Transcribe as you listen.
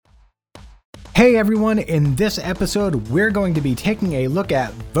Hey everyone, in this episode, we're going to be taking a look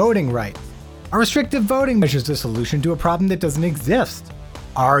at voting rights. Are restrictive voting measures the solution to a problem that doesn't exist?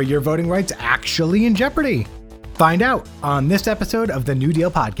 Are your voting rights actually in jeopardy? Find out on this episode of the New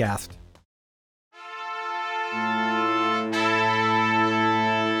Deal Podcast.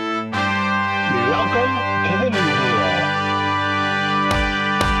 Welcome to the New Deal.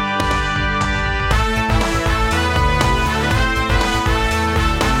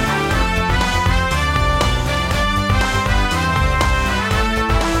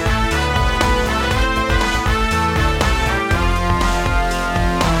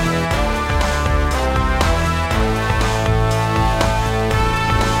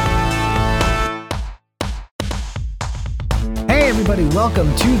 Everybody,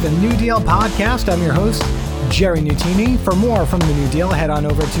 welcome to the New Deal Podcast. I'm your host, Jerry Nutini. For more from the New Deal, head on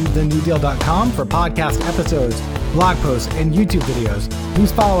over to thenewdeal.com for podcast episodes, blog posts, and YouTube videos.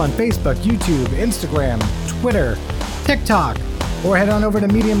 Please follow on Facebook, YouTube, Instagram, Twitter, TikTok, or head on over to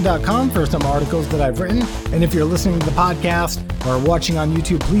medium.com for some articles that I've written. And if you're listening to the podcast or watching on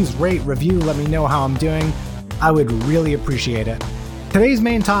YouTube, please rate, review, let me know how I'm doing. I would really appreciate it. Today's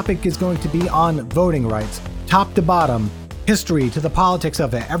main topic is going to be on voting rights, top to bottom. History to the politics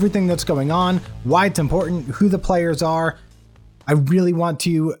of it, everything that's going on, why it's important, who the players are. I really want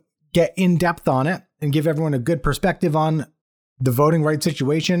to get in depth on it and give everyone a good perspective on the voting rights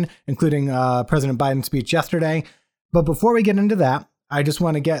situation, including President Biden's speech yesterday. But before we get into that, I just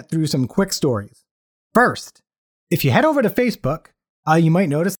want to get through some quick stories. First, if you head over to Facebook, you might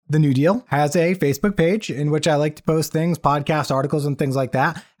notice the New Deal has a Facebook page in which I like to post things, podcast articles, and things like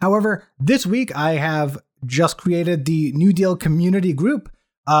that. However, this week I have just created the New Deal community group.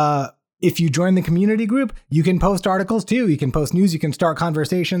 If you join the community group, you can post articles too. You can post news. You can start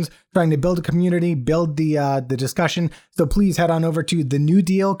conversations, trying to build a community, build the discussion. So please head on over to the New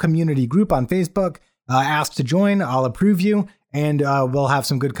Deal community group on Facebook. Ask to join. I'll approve you, and we'll have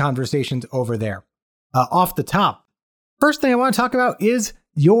some good conversations over there. Off the top, first thing I want to talk about is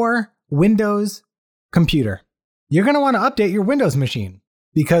your Windows computer. You're going to want to update your Windows machine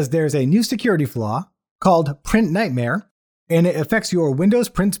because there's a new security flaw called Print Nightmare, and it affects your Windows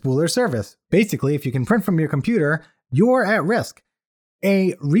Print Spooler service. Basically, if you can print from your computer, you're at risk.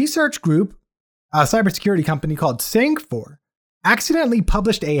 A research group, a cybersecurity company called Sangfor, accidentally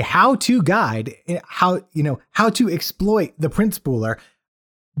published a how-to guide, how to exploit the Print Spooler.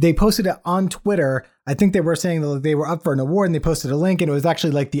 They posted it on Twitter. I think they were saying that they were up for an award, and they posted a link, and it was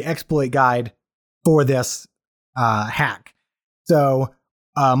actually like the exploit guide for this hack. So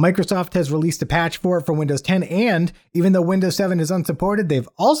Microsoft has released a patch for it for Windows 10, and even though Windows 7 is unsupported, they've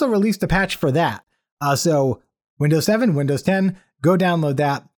also released a patch for that. So Windows 7, Windows 10, go download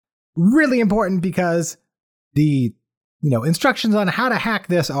that. Really important because the instructions on how to hack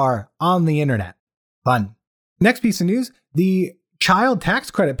this are on the internet. Fun. Next piece of news, the child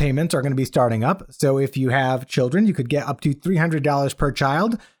tax credit payments are going to be starting up. So if you have children, you could get up to $300 per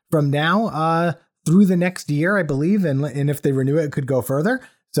child from now through the next year, I believe. And if they renew it, it could go further.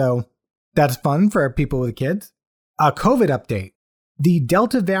 So that's fun for people with kids. A COVID update. The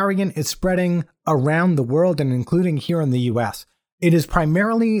Delta variant is spreading around the world and including here in the US. It is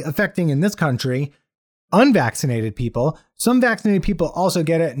primarily affecting in this country unvaccinated people. Some vaccinated people also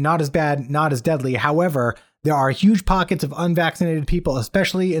get it, not as bad, not as deadly. However, there are huge pockets of unvaccinated people,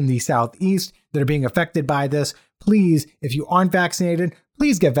 especially in the Southeast, that are being affected by this. Please, if you aren't vaccinated,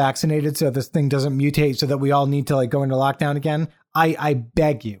 please get vaccinated so this thing doesn't mutate so that we all need to go into lockdown again. I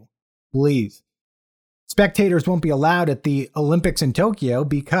beg you, please. Spectators won't be allowed at the Olympics in Tokyo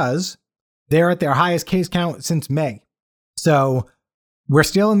because they're at their highest case count since May. So we're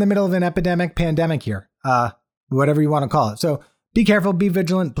still in the middle of an pandemic here, whatever you want to call it. So be careful, be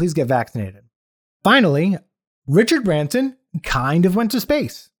vigilant, please get vaccinated. Finally, Richard Branson kind of went to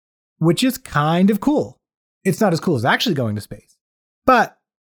space, which is kind of cool. It's not as cool as actually going to space, but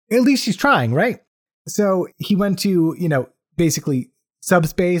at least he's trying, right? So he went to, basically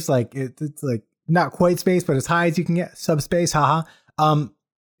subspace, it's like not quite space, but as high as you can get, subspace, haha.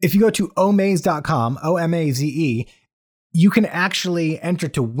 If you go to omaze.com, OMAZE, you can actually enter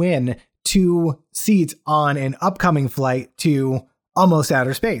to win 2 seats on an upcoming flight to almost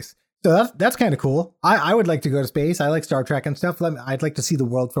outer space. So that's kind of cool. I would like to go to space. I like Star Trek and stuff. I'd like to see the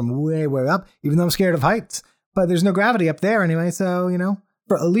world from way, way up, even though I'm scared of heights. But there's no gravity up there anyway. So,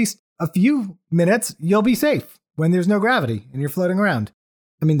 for at least a few minutes, you'll be safe when there's no gravity and you're floating around.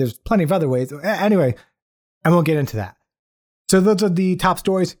 I mean, there's plenty of other ways. Anyway, I won't get into that. So those are the top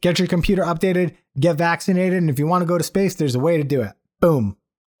stories. Get your computer updated, get vaccinated, and if you want to go to space, there's a way to do it. Boom.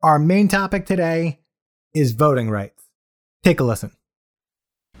 Our main topic today is voting rights. Take a listen.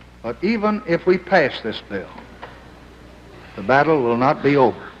 But even if we pass this bill, the battle will not be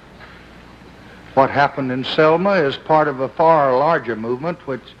over. What happened in Selma is part of a far larger movement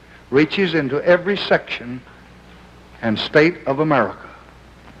which reaches into every section and state of America.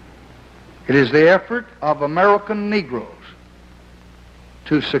 It is the effort of American Negroes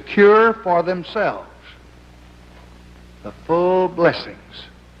to secure for themselves the full blessings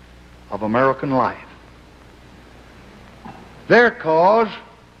of American life. Their cause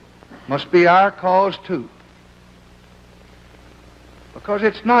must be our cause too. Because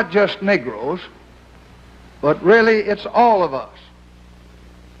it's not just Negroes, but really it's all of us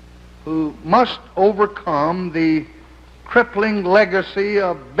who must overcome the crippling legacy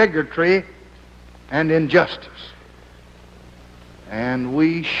of bigotry and injustice. And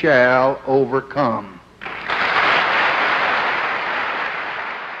we shall overcome.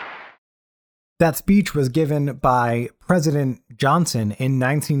 That speech was given by President Johnson in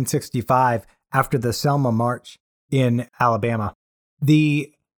 1965 after the Selma March in Alabama.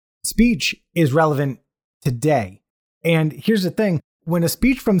 The speech is relevant today. And here's the thing, when a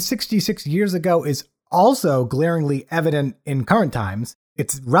speech from 66 years ago is also glaringly evident in current times,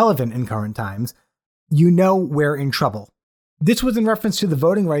 it's relevant in current times, you know we're in trouble. This was in reference to the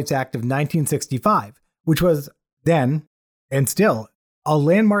Voting Rights Act of 1965, which was then, and still, a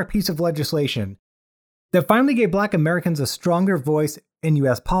landmark piece of legislation that finally gave Black Americans a stronger voice in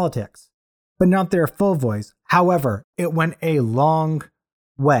U.S. politics, but not their full voice. However, it went a long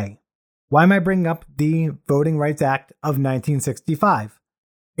way. Why am I bringing up the Voting Rights Act of 1965?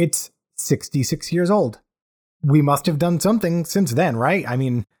 It's 66 years old. We must have done something since then, right? I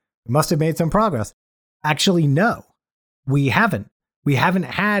mean, we must have made some progress. Actually, no, we haven't. We haven't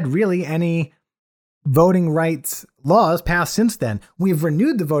had really any voting rights laws passed since then. We've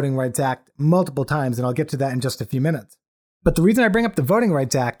renewed the Voting Rights Act multiple times, and I'll get to that in just a few minutes. But the reason I bring up the Voting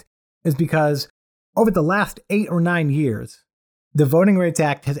Rights Act is because over the last 8 or 9 years, the Voting Rights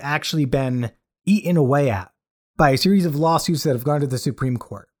Act has actually been eaten away at by a series of lawsuits that have gone to the Supreme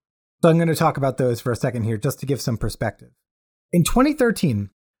Court. So I'm going to talk about those for a second here, just to give some perspective. In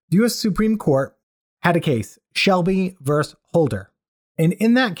 2013, the U.S. Supreme Court had a case, Shelby versus Holder. And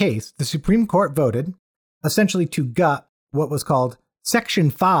in that case, the Supreme Court voted essentially to gut what was called Section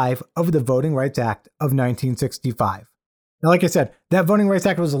 5 of the Voting Rights Act of 1965. Now, like I said, that Voting Rights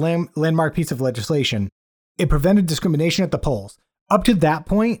Act was a landmark piece of legislation. It prevented discrimination at the polls. Up to that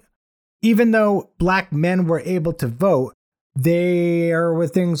point, even though Black men were able to vote, there were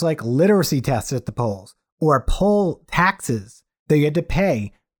things like literacy tests at the polls, or poll taxes that you had to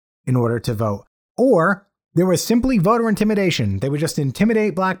pay in order to vote. Or there was simply voter intimidation. They would just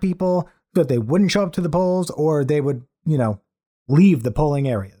intimidate Black people so that they wouldn't show up to the polls, or they would, leave the polling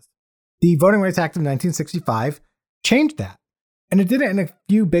areas. The Voting Rights Act of 1965 changed that. And it did it in a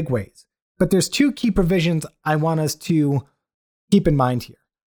few big ways. But there's 2 key provisions I want us to keep in mind here.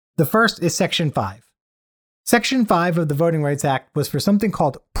 The first is Section 5. Section 5 of the Voting Rights Act was for something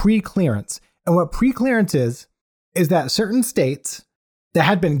called preclearance. And what preclearance is that certain states that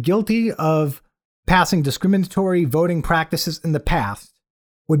had been guilty of passing discriminatory voting practices in the past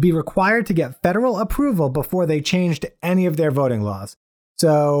would be required to get federal approval before they changed any of their voting laws.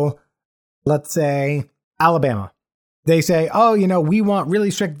 So let's say Alabama. They say, we want really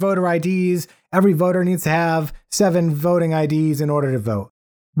strict voter IDs. Every voter needs to have 7 voting IDs in order to vote.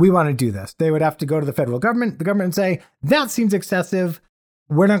 We want to do this. They would have to go to the federal government. The government would say, that seems excessive.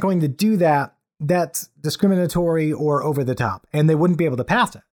 We're not going to do that. That's discriminatory or over the top. And they wouldn't be able to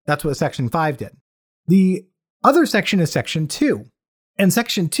pass it. That's what Section 5 did. The other section is Section 2. And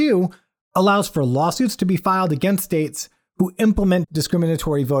Section 2 allows for lawsuits to be filed against states who implement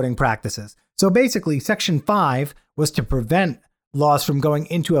discriminatory voting practices. So basically, Section 5 was to prevent laws from going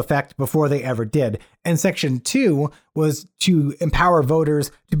into effect before they ever did. And Section 2 was to empower voters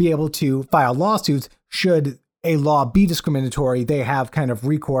to be able to file lawsuits should a law be discriminatory. They have kind of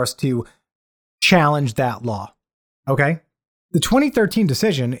recourse to challenge that law. Okay? The 2013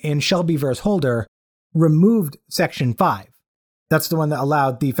 decision in Shelby versus Holder removed Section 5. That's the one that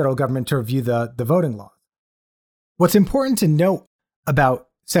allowed the federal government to review the voting laws. What's important to note about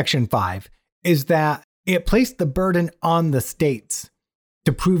Section 5 is that it placed the burden on the states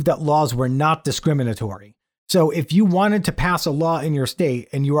to prove that laws were not discriminatory. So if you wanted to pass a law in your state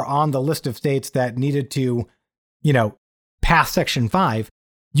and you were on the list of states that needed to, pass Section 5,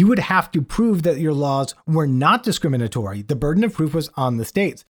 you would have to prove that your laws were not discriminatory. The burden of proof was on the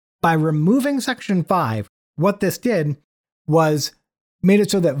states. By removing Section 5, what this did was made it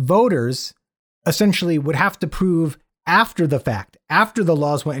so that voters essentially would have to prove after the fact, after the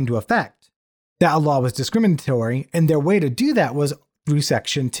laws went into effect, that a law was discriminatory. And their way to do that was through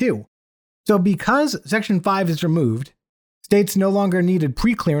Section 2. So because Section 5 is removed, states no longer needed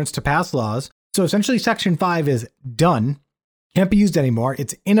pre-clearance to pass laws. So essentially Section 5 is done, can't be used anymore,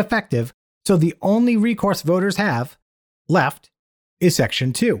 it's ineffective. So the only recourse voters have left is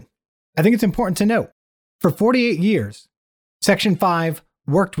Section 2. I think it's important to note, for 48 years, Section 5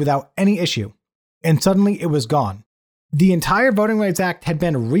 worked without any issue, and suddenly it was gone. The entire Voting Rights Act had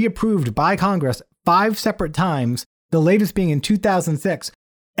been reapproved by Congress 5 separate times, the latest being in 2006,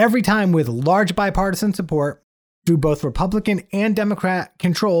 every time with large bipartisan support through both Republican and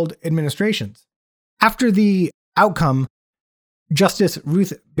Democrat-controlled administrations. After the outcome, Justice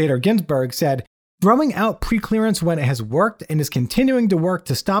Ruth Bader Ginsburg said, "Throwing out preclearance when it has worked and is continuing to work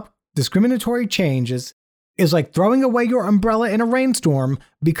to stop discriminatory changes is like throwing away your umbrella in a rainstorm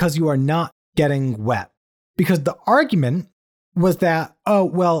because you are not getting wet." Because the argument was that, oh,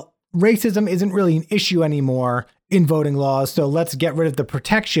 well, racism isn't really an issue anymore in voting laws, so let's get rid of the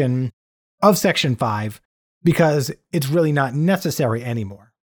protection of Section 5 because it's really not necessary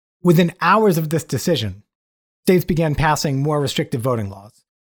anymore. Within hours of this decision, states began passing more restrictive voting laws.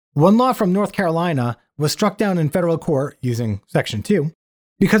 One law from North Carolina was struck down in federal court using Section 2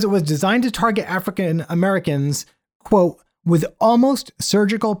 because it was designed to target African Americans, quote, with almost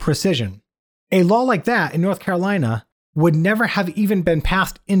surgical precision. A law like that in North Carolina would never have even been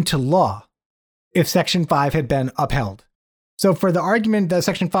passed into law if Section 5 had been upheld. So for the argument that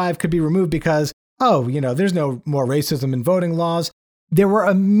Section 5 could be removed because, there's no more racism in voting laws, there were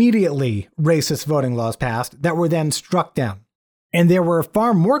immediately racist voting laws passed that were then struck down. And there were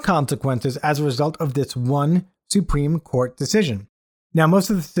far more consequences as a result of this one Supreme Court decision. Now, most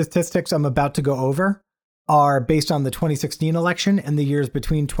of the statistics I'm about to go over are based on the 2016 election and the years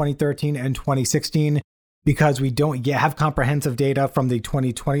between 2013 and 2016, because we don't yet have comprehensive data from the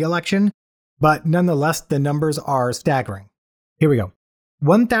 2020 election. But nonetheless, the numbers are staggering. Here we go.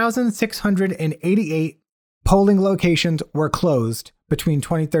 1,688 polling locations were closed between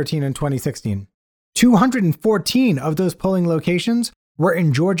 2013 and 2016. 214 of those polling locations were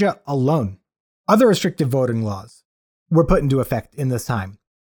in Georgia alone. Other restrictive voting laws were put into effect in this time.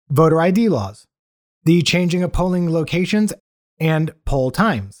 Voter ID laws, the changing of polling locations, and poll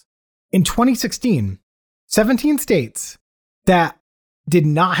times. In 2016, 17 states that did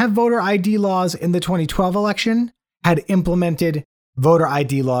not have voter ID laws in the 2012 election had implemented voter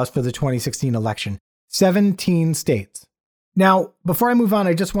ID laws for the 2016 election. 17 states. Now, before I move on,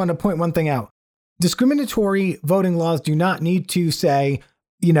 I just want to point one thing out. Discriminatory voting laws do not need to say,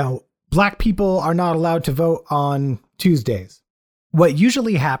 Black people are not allowed to vote on Tuesdays. What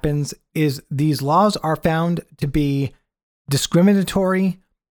usually happens is these laws are found to be discriminatory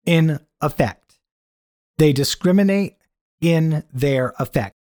in effect. They discriminate in their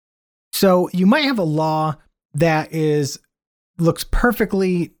effect. So you might have a law that looks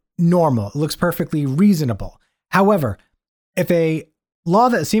perfectly normal, looks perfectly reasonable. However, if a law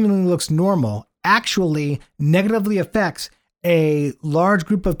that seemingly looks normal actually negatively affects a large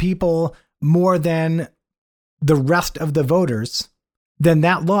group of people more than the rest of the voters, then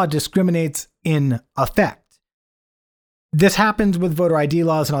that law discriminates in effect. This happens with voter ID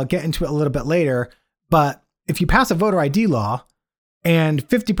laws, and I'll get into it a little bit later, but if you pass a voter ID law and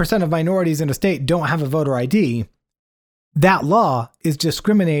 50% of minorities in a state don't have a voter ID, that law is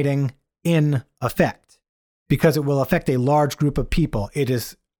discriminating in effect because it will affect a large group of people. It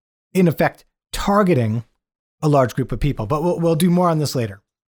is, in effect, targeting a large group of people, but we'll do more on this later.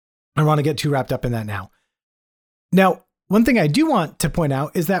 I don't want to get too wrapped up in that now. Now, one thing I do want to point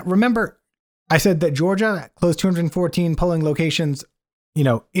out is that, remember, I said that Georgia closed 214 polling locations,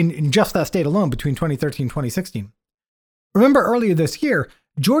 in just that state alone between 2013 and 2016. Remember earlier this year,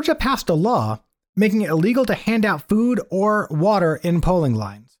 Georgia passed a law making it illegal to hand out food or water in polling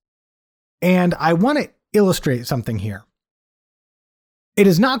lines. And I want to illustrate something here. It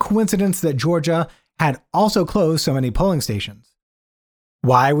is not coincidence that Georgia had also closed so many polling stations.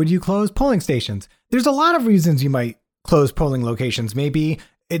 Why would you close polling stations? There's a lot of reasons you might close polling locations. Maybe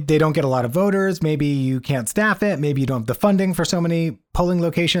they don't get a lot of voters. Maybe you can't staff it. Maybe you don't have the funding for so many polling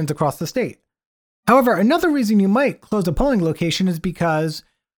locations across the state. However, another reason you might close a polling location is because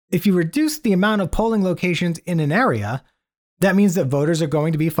if you reduce the amount of polling locations in an area, that means that voters are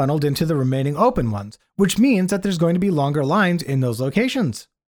going to be funneled into the remaining open ones, which means that there's going to be longer lines in those locations,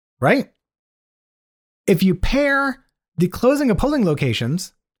 right? If you pair the closing of polling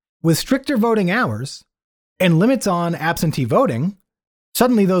locations with stricter voting hours and limits on absentee voting,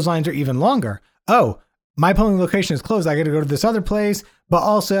 suddenly those lines are even longer. Oh, my polling location is closed. I got to go to this other place, but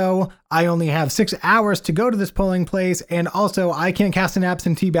also I only have 6 hours to go to this polling place. And also I can't cast an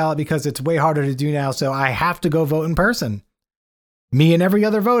absentee ballot because it's way harder to do now. So I have to go vote in person. Me and every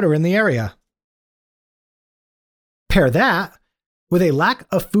other voter in the area. Pair that with a lack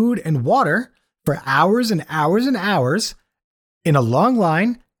of food and water for hours and hours and hours in a long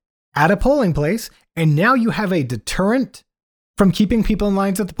line at a polling place, and now you have a deterrent from keeping people in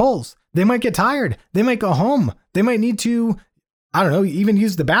lines at the polls. They might get tired. They might go home. They might need to, even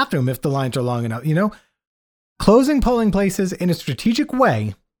use the bathroom if the lines are long enough, Closing polling places in a strategic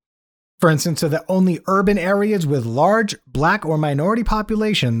way, for instance, so that only urban areas with large Black or minority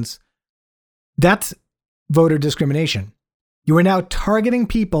populations, that's voter discrimination. You are now targeting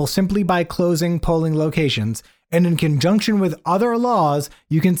people simply by closing polling locations. And in conjunction with other laws,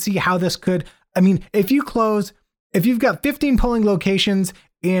 you can see how this could, if you've got 15 polling locations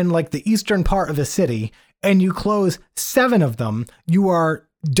in like the eastern part of a city and you close 7 of them, you are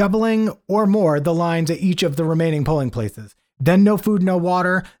doubling or more the lines at each of the remaining polling places. Then no food, no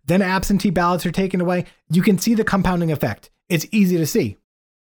water, then absentee ballots are taken away. You can see the compounding effect. It's easy to see.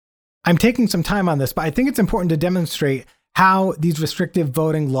 I'm taking some time on this, but I think it's important to demonstrate how these restrictive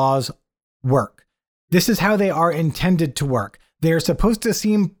voting laws work. This is how they are intended to work. They are supposed to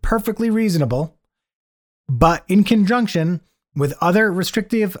seem perfectly reasonable, but in conjunction with other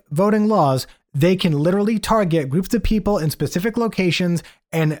restrictive voting laws, they can literally target groups of people in specific locations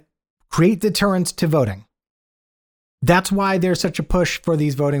and create deterrence to voting. That's why there's such a push for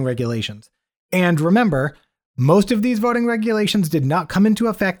these voting regulations. And remember, most of these voting regulations did not come into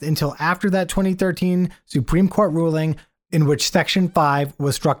effect until after that 2013 Supreme Court ruling in which Section 5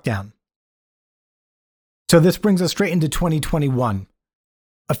 was struck down. So this brings us straight into 2021.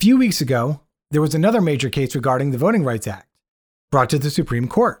 A few weeks ago, there was another major case regarding the Voting Rights Act brought to the Supreme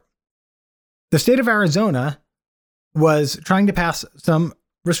Court. The state of Arizona was trying to pass some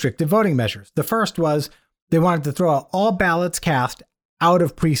restrictive voting measures. The first was they wanted to throw out all ballots cast out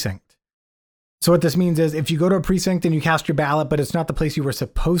of precinct. So what this means is if you go to a precinct and you cast your ballot, but it's not the place you were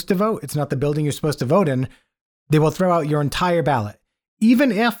supposed to vote, it's not the building you're supposed to vote in, they will throw out your entire ballot,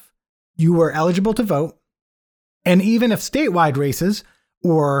 even if you were eligible to vote, and even if statewide races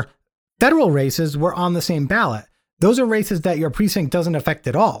or federal races were on the same ballot. Those are races that your precinct doesn't affect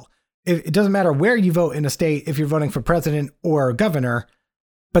at all. It doesn't matter where you vote in a state if you're voting for president or governor,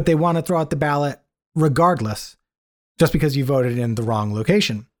 but they want to throw out the ballot regardless, just because you voted in the wrong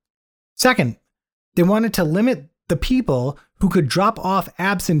location. Second, they wanted to limit the people who could drop off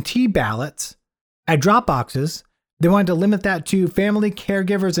absentee ballots at drop boxes. They wanted to limit that to family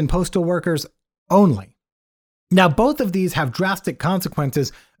caregivers and postal workers only. Now, both of these have drastic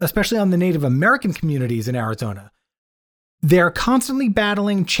consequences, especially on the Native American communities in Arizona. They're constantly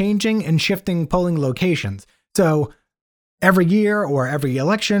battling changing and shifting polling locations. So every year or every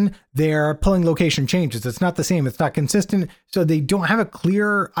election, their polling location changes. It's not the same. It's not consistent. So they don't have a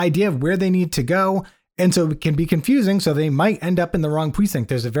clear idea of where they need to go. And so it can be confusing. So they might end up in the wrong precinct.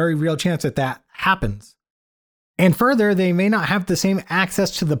 There's a very real chance that that happens. And further, they may not have the same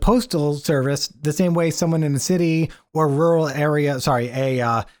access to the postal service the same way someone in a city or rural area,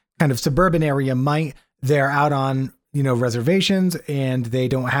 a kind of suburban area might. They're out on, reservations and they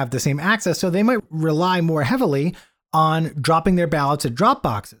don't have the same access. So they might rely more heavily on dropping their ballots at drop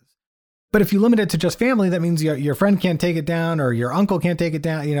boxes. But if you limit it to just family, that means your friend can't take it down or your uncle can't take it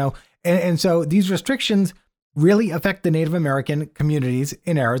down, And so these restrictions really affect the Native American communities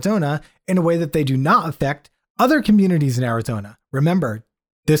in Arizona in a way that they do not affect other communities in Arizona. Remember,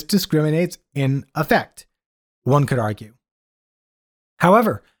 this discriminates in effect, one could argue.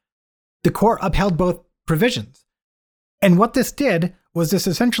 However, the court upheld both provisions. And what this did was this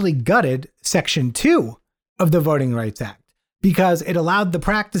essentially gutted Section 2 of the Voting Rights Act because it allowed the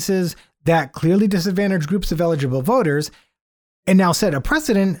practices that clearly disadvantage groups of eligible voters and now set a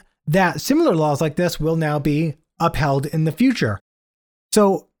precedent that similar laws like this will now be upheld in the future.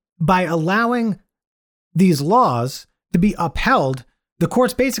 So by allowing these laws to be upheld, the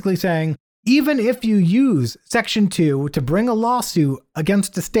court's basically saying, even if you use Section 2 to bring a lawsuit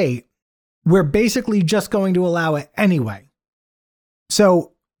against a state, we're basically just going to allow it anyway.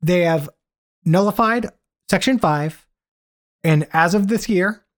 So they have nullified Section 5, and as of this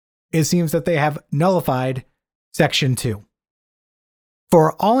year, it seems that they have nullified Section 2.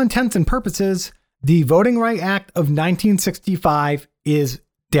 For all intents and purposes, the Voting Rights Act of 1965 is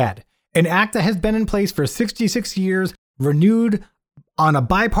dead. An act that has been in place for 66 years, renewed on a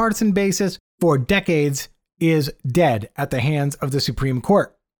bipartisan basis for decades, is dead at the hands of the Supreme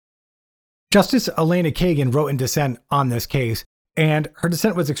Court. Justice Elena Kagan wrote in dissent on this case, and her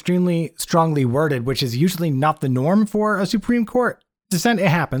dissent was extremely strongly worded, which is usually not the norm for a Supreme Court dissent. It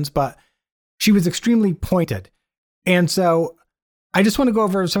happens, but she was extremely pointed. And so I just want to go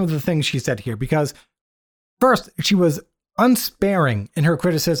over some of the things she said here, because first, she was unsparing in her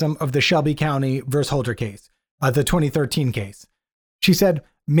criticism of the Shelby County versus Holder case, the 2013 case. She said,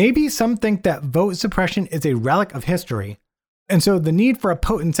 maybe some think that vote suppression is a relic of history, and so the need for a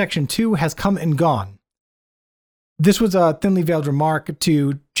potent Section 2 has come and gone. This was a thinly veiled remark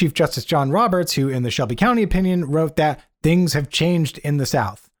to Chief Justice John Roberts, who in the Shelby County opinion wrote that things have changed in the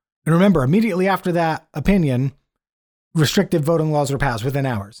South. And remember, immediately after that opinion, restrictive voting laws were passed within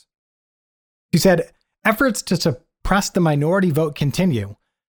hours. He said, efforts to suppress the minority vote continue,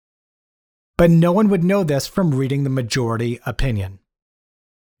 but no one would know this from reading the majority opinion.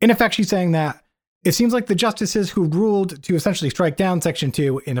 In effect, she's saying that it seems like the justices who ruled to essentially strike down Section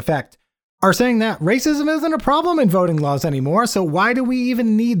 2, in effect, are saying that racism isn't a problem in voting laws anymore, so why do we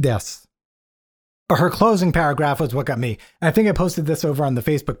even need this? But her closing paragraph was what got me. And I think I posted this over on the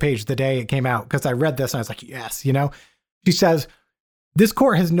Facebook page the day it came out, because I read this and I was like, yes, She says, this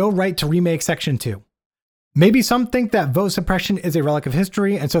court has no right to remake Section 2. Maybe some think that vote suppression is a relic of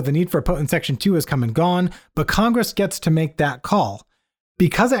history, and so the need for a potent Section 2 has come and gone, but Congress gets to make that call.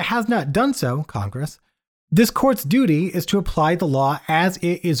 Because it has not done so, Congress, this court's duty is to apply the law as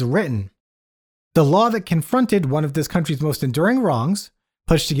it is written. The law that confronted one of this country's most enduring wrongs,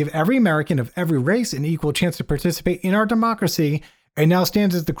 pledged to give every American of every race an equal chance to participate in our democracy, and now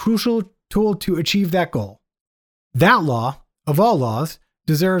stands as the crucial tool to achieve that goal. That law, of all laws,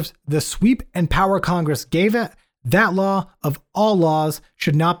 deserves the sweep and power Congress gave it. That law, of all laws,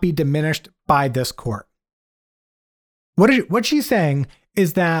 should not be diminished by this court. What she's saying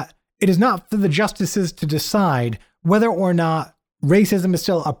is that it is not for the justices to decide whether or not racism is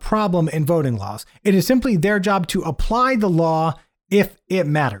still a problem in voting laws. It is simply their job to apply the law if it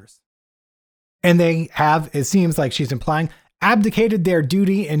matters. And they have, it seems like she's implying, abdicated their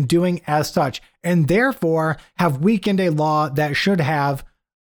duty in doing as such, and therefore have weakened a law that should have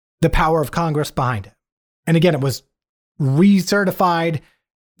the power of Congress behind it. And again, it was recertified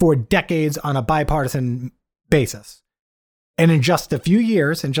for decades on a bipartisan basis. And in just a few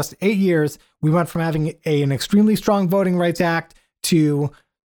years, in just 8 years, we went from having an extremely strong Voting Rights Act to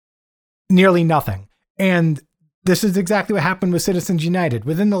nearly nothing. And this is exactly what happened with Citizens United.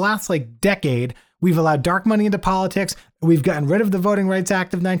 Within the last decade, we've allowed dark money into politics. We've gotten rid of the Voting Rights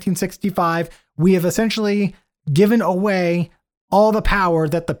Act of 1965. We have essentially given away all the power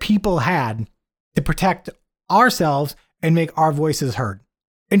that the people had to protect ourselves and make our voices heard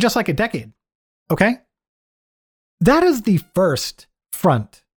in just like a decade. Okay? That is the first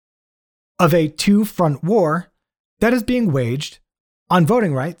front of a two-front war that is being waged on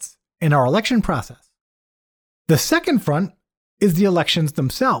voting rights in our election process. The second front is the elections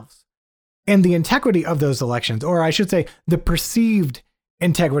themselves and the integrity of those elections, or I should say the perceived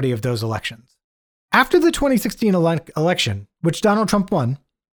integrity of those elections. After the 2016 election, which Donald Trump won,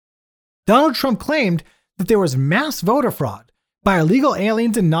 Donald Trump claimed that there was mass voter fraud by illegal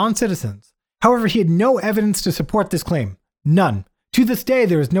aliens and non-citizens. However, he had no evidence to support this claim. None. To this day,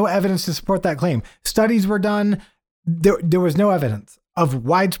 there is no evidence to support that claim. Studies were done. There was no evidence of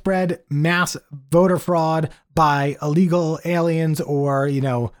widespread mass voter fraud by illegal aliens or,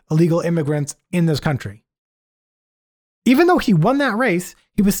 illegal immigrants in this country. Even though he won that race,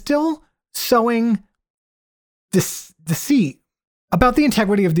 he was still sowing deceit about the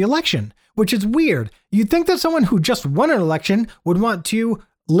integrity of the election, which is weird. You'd think that someone who just won an election would want to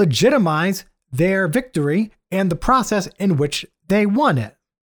legitimize their victory and the process in which they won it.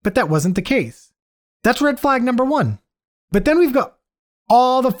 But that wasn't the case. That's red flag number one. But then we've got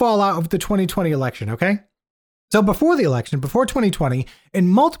all the fallout of the 2020 election, okay? So before the election, before 2020, in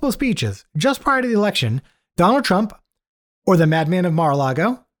multiple speeches just prior to the election, Donald Trump, or the Madman of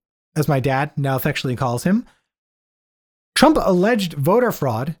Mar-a-Lago, as my dad now affectionately calls him, Trump alleged voter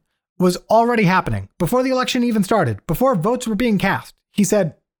fraud was already happening before the election even started, before votes were being cast. He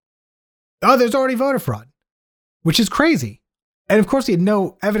said, there's already voter fraud, which is crazy. And of course, he had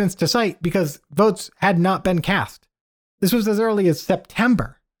no evidence to cite because votes had not been cast. This was as early as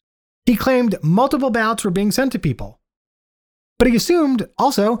September. He claimed multiple ballots were being sent to people. But he assumed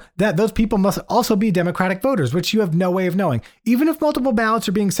also that those people must also be Democratic voters, which you have no way of knowing. Even if multiple ballots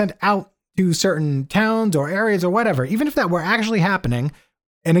are being sent out to certain towns or areas or whatever, even if that were actually happening,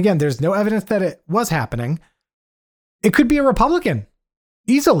 and again, there's no evidence that it was happening, it could be a Republican.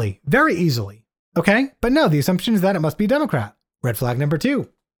 Easily, very easily. Okay? But no, the assumption is that it must be Democrat. Red flag number 2.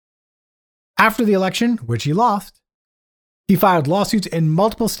 After the election, which he lost, he filed lawsuits in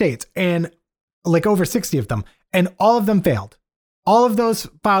multiple states and over 60 of them, and all of them failed. All of those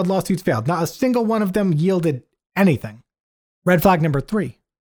filed lawsuits failed. Not a single one of them yielded anything. Red flag number 3.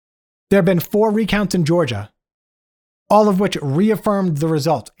 There have been 4 recounts in Georgia, all of which reaffirmed the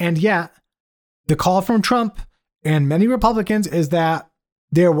result. And yet, the call from Trump and many Republicans is that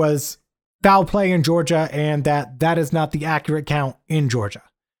there was foul play in Georgia and that is not the accurate count in Georgia.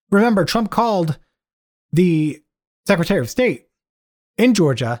 Remember, Trump called the Secretary of State in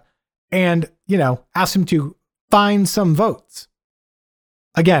Georgia and, asked him to find some votes.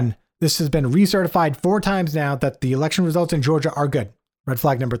 Again, this has been recertified 4 times now that the election results in Georgia are good. Red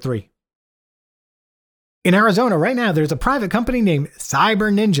flag number 3. In Arizona right now, there's a private company named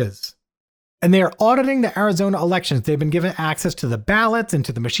Cyber Ninjas, and they are auditing the Arizona elections. They've been given access to the ballots and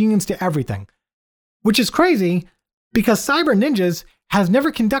to the machines, to everything, which is crazy because Cyber Ninjas has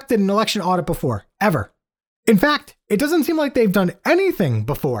never conducted an election audit before, ever. In fact, it doesn't seem like they've done anything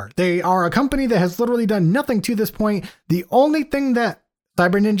before. They are a company that has literally done nothing to this point. The only thing that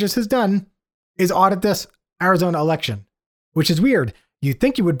Cyber Ninjas has done is audit this Arizona election, which is weird. You'd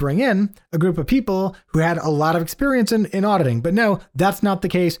think you would bring in a group of people who had a lot of experience in auditing, but no, that's not the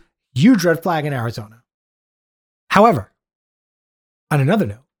case. Huge red flag in Arizona. However, on another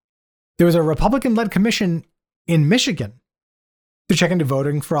note, there was a Republican-led commission in Michigan to check into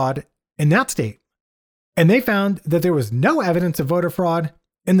voting fraud in that state. And they found that there was no evidence of voter fraud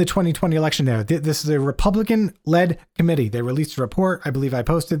in the 2020 election there. This is a Republican-led committee. They released a report. I believe I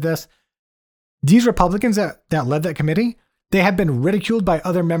posted this. These Republicans that led that committee, they had been ridiculed by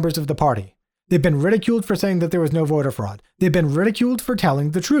other members of the party. They've been ridiculed for saying that there was no voter fraud. They've been ridiculed for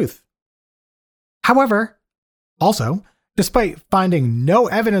telling the truth. However, also, despite finding no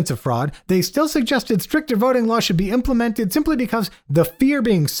evidence of fraud, they still suggested stricter voting laws should be implemented simply because the fear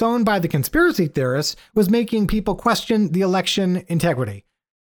being sown by the conspiracy theorists was making people question the election integrity.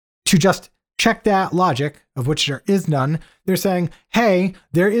 To just check that logic, of which there is none, they're saying, hey,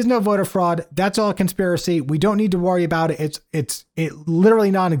 there is no voter fraud. That's all a conspiracy. We don't need to worry about it. It's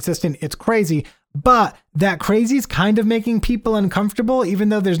literally non-existent. It's crazy. But that crazy is kind of making people uncomfortable, even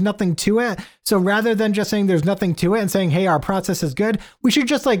though there's nothing to it. So rather than just saying there's nothing to it and saying, hey, our process is good, we should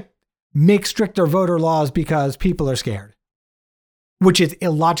just make stricter voter laws because people are scared, which is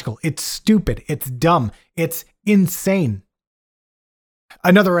illogical. It's stupid. It's dumb. It's insane.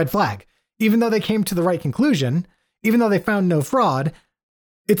 Another red flag. Even though they came to the right conclusion, even though they found no fraud,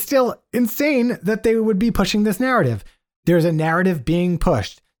 it's still insane that they would be pushing this narrative. There's a narrative being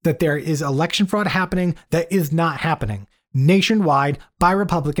pushed that there is election fraud happening that is not happening nationwide by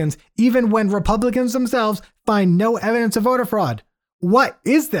Republicans, even when Republicans themselves find no evidence of voter fraud. What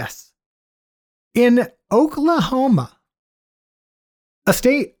is this? In Oklahoma, a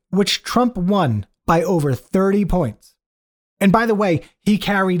state which Trump won by over 30 points. And by the way, he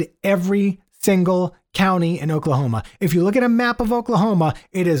carried every single county in Oklahoma. If you look at a map of Oklahoma,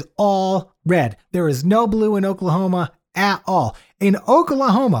 it is all red. There is no blue in Oklahoma at all. In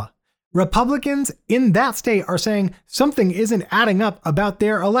Oklahoma, Republicans in that state are saying something isn't adding up about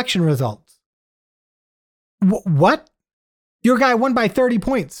their election results. What? Your guy won by 30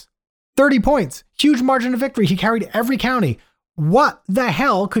 points. 30 points. Huge margin of victory. He carried every county. What the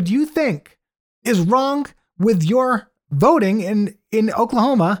hell could you think is wrong with your voting in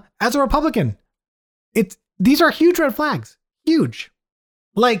Oklahoma as a Republican? These are huge red flags. Huge.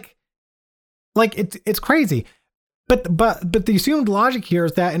 It's crazy. But the assumed logic here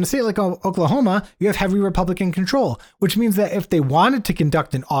is that in a state like Oklahoma, you have heavy Republican control, which means that if they wanted to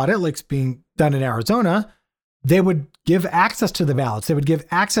conduct an audit like being done in Arizona, they would give access to the ballots. They would give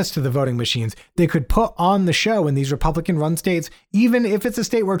access to the voting machines. They could put on the show in these Republican-run states, even if it's a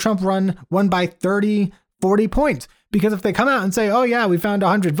state where Trump won by 30, 40 points. Because if they come out and say, oh yeah, we found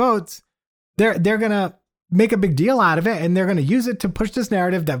 100 votes, they're going to make a big deal out of it, and they're going to use it to push this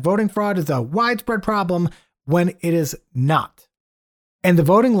narrative that voting fraud is a widespread problem when it is not. And the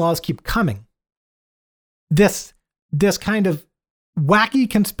voting laws keep coming. This kind of wacky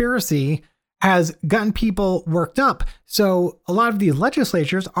conspiracy has gotten people worked up. So a lot of these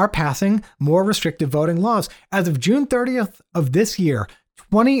legislatures are passing more restrictive voting laws. As of June 30th of this year,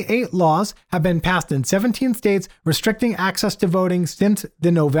 28 laws have been passed in 17 states restricting access to voting since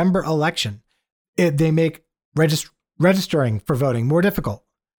the November election. They make registering for voting more difficult.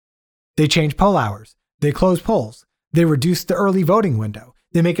 They change poll hours. They close polls. They reduce the early voting window.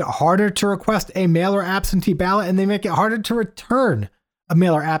 They make it harder to request a mail or absentee ballot, and they make it harder to return a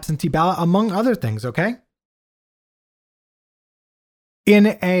mail or absentee ballot, among other things, okay? In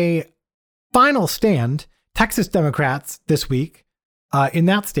a final stand, Texas Democrats this week in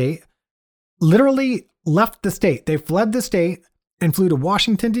that state literally left the state. They fled the state and flew to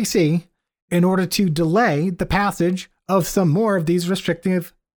Washington, D.C. in order to delay the passage of some more of these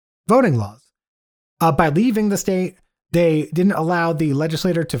restrictive voting laws. By leaving the state, they didn't allow the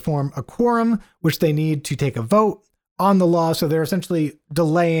legislature to form a quorum, which they need to take a vote on the law. So they're essentially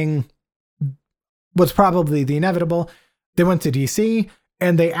delaying was probably the inevitable. They went to D.C.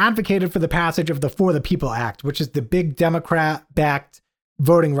 and they advocated for the passage of the For the People Act, which is the big Democrat-backed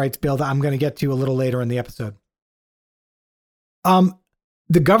voting rights bill that I'm going to get to a little later in the episode.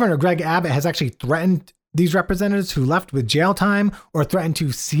 The governor, Greg Abbott, has actually threatened these representatives who left with jail time or threatened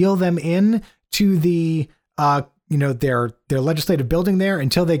to seal them in to the, their legislative building there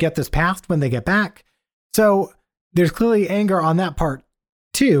until they get this passed when they get back. So there's clearly anger on that part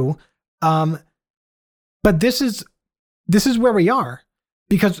too. But this is where we are,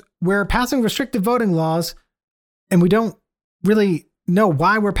 because we're passing restrictive voting laws and we don't really know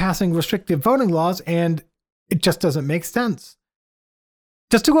why we're passing restrictive voting laws, and it just doesn't make sense.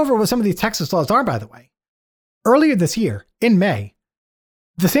 Just to go over what some of these Texas laws are, by the way. Earlier this year, in May,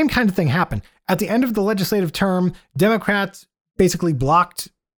 the same kind of thing happened. At the end of the legislative term, Democrats basically blocked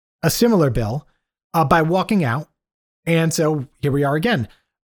a similar bill by walking out. And so here we are again.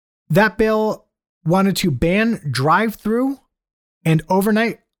 That bill wanted to ban drive-through and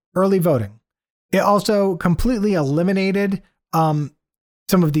overnight early voting. It also completely eliminated some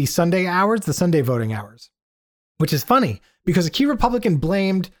of the Sunday hours, the Sunday voting hours, which is funny because a key Republican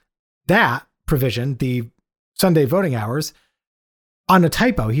blamed that provision, the Sunday voting hours, on a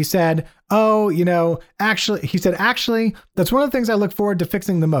typo. He said, actually, that's one of the things I look forward to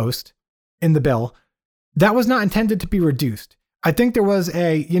fixing the most in the bill. That was not intended to be reduced. I think there was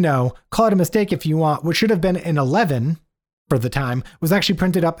call it a mistake if you want, what should have been an 11 for the time was actually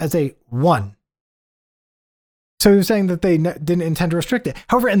printed up as a 1. So he was saying that they didn't intend to restrict it.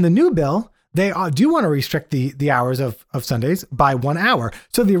 However, in the new bill, they do want to restrict the hours of Sundays by 1 hour.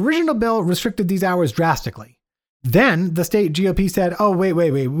 So the original bill restricted these hours drastically. Then the state GOP said, oh, wait,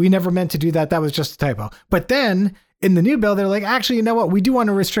 we never meant to do that. That was just a typo. But then in the new bill, they're like, actually, you know what? We do want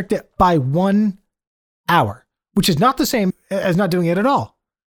to restrict it by 1 hour, which is not the same as not doing it at all,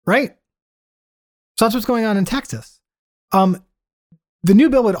 right? So that's what's going on in Texas. The new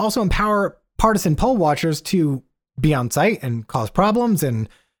bill would also empower partisan poll watchers to be on site and cause problems and,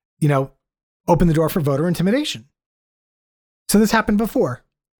 open the door for voter intimidation. So this happened before.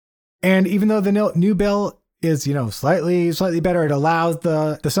 And even though the new bill is, slightly better, it allows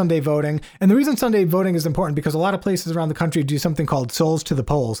the Sunday voting. And the reason Sunday voting is important because a lot of places around the country do something called Souls to the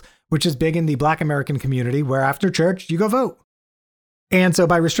Polls, which is big in the Black American community, where after church, you go vote. And so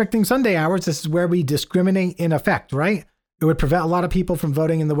by restricting Sunday hours, this is where we discriminate in effect, right? It would prevent a lot of people from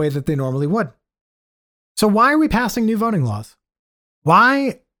voting in the way that they normally would. So why are we passing new voting laws?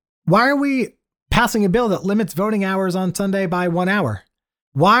 Why are we passing a bill that limits voting hours on Sunday by 1 hour?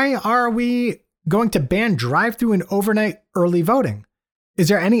 Why are we going to ban drive-through and overnight early voting? Is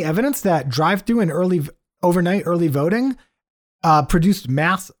there any evidence that drive-through and overnight early voting produced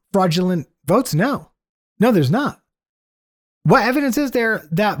mass fraudulent votes? No, there's not. What evidence is there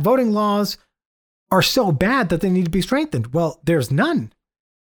that voting laws are so bad that they need to be strengthened? Well, there's none.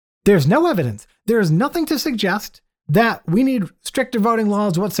 There's no evidence. There is nothing to suggest that we need stricter voting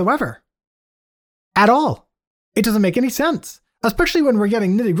laws whatsoever. At all. It doesn't make any sense. Especially when we're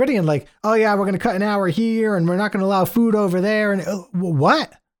getting nitty gritty and like, oh yeah, we're going to cut an hour here and we're not going to allow food over there. And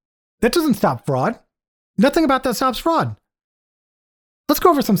what? That doesn't stop fraud. Nothing about that stops fraud. Let's go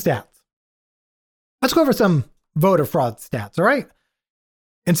over some stats. Let's go over some voter fraud stats, all right?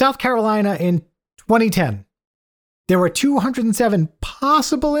 In South Carolina in 2010, there were 207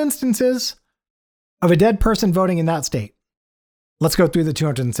 possible instances of a dead person voting in that state. Let's go through the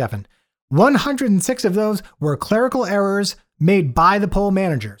 207. 106 of those were clerical errors made by the poll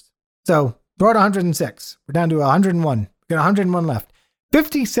managers. So throw out 106. We're down to 101. We've got 101 left.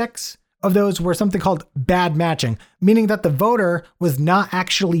 56 of those were something called bad matching, meaning that the voter was not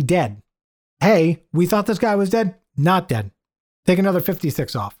actually dead. Hey, we thought this guy was dead. Not dead. Take another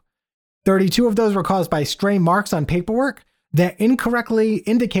 56 off. 32 of those were caused by stray marks on paperwork that incorrectly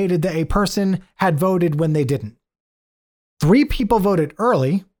indicated that a person had voted when they didn't. 3 people voted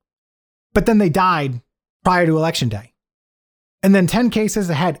early, but then they died prior to Election Day. And then 10 cases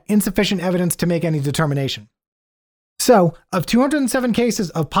that had insufficient evidence to make any determination. So, of 207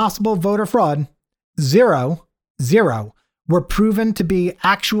 cases of possible voter fraud, zero were proven to be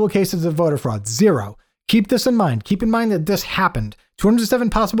actual cases of voter fraud. 0. Keep this in mind. Keep in mind that this happened. 207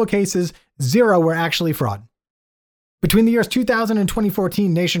 possible cases, 0 were actually fraud. Between the years 2000 and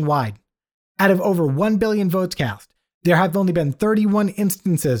 2014 nationwide, out of over 1 billion votes cast, there have only been 31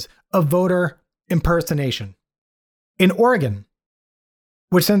 instances of voter impersonation. In Oregon,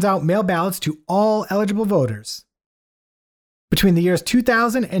 which sends out mail ballots to all eligible voters, between the years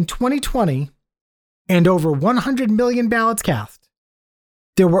 2000 and 2020, and over 100 million ballots cast,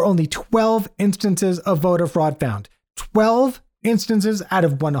 there were only 12 instances of voter fraud found. 12 instances out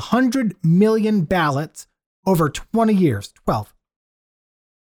of 100 million ballots over 20 years, 12.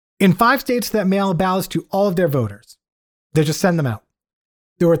 In 5 states that mail ballots to all of their voters, they just send them out.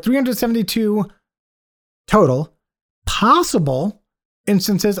 There were 372 total possible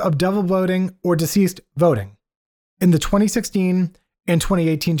instances of double voting or deceased voting in the 2016 and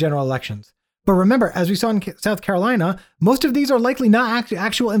 2018 general elections. But remember, as we saw in South Carolina, most of these are likely not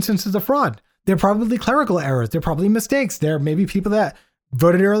actual instances of fraud. They're probably clerical errors. They're probably mistakes. There may be people that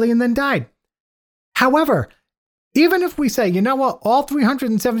voted early and then died. However, even if we say, you know what, all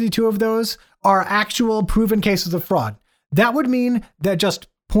 372 of those are actual proven cases of fraud, that would mean that just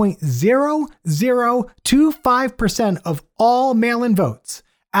 0.0025% of all mail-in votes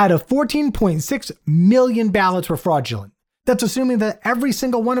out of 14.6 million ballots were fraudulent. That's assuming that every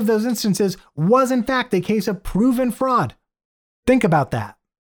single one of those instances was in fact a case of proven fraud. Think about that.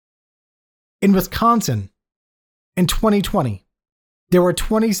 In Wisconsin, in 2020, there were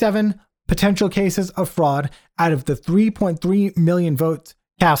 27 potential cases of fraud out of the 3.3 million votes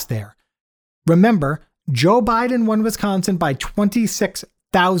cast there. Remember, Joe Biden won Wisconsin by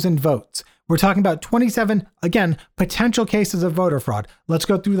 26,000 votes. We're talking about 27, again, potential cases of voter fraud. Let's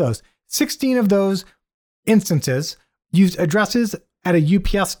go through those. 16 of those instances used addresses at a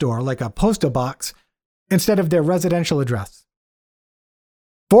UPS store, like a postal box, instead of their residential address.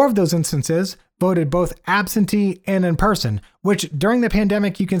 4 of those instances voted both absentee and in person, which during the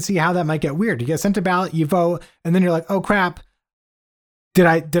pandemic, you can see how that might get weird. You get sent a ballot, you vote, and then you're like, oh crap, did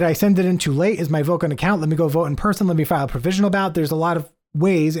I send it in too late? Is my vote going to count? Let me go vote in person. Let me file a provisional ballot. There's a lot of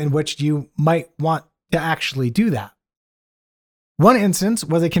ways in which you might want to actually do that. One instance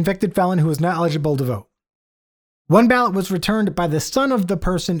was a convicted felon who was not eligible to vote. One ballot was returned by the son of the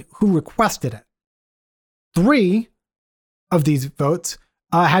person who requested it. 3 of these votes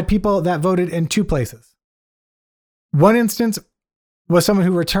had people that voted in 2 places. One instance was someone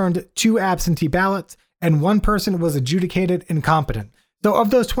who returned 2 absentee ballots, and 1 person was adjudicated incompetent. So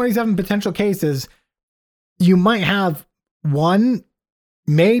of those 27 potential cases, you might have 1,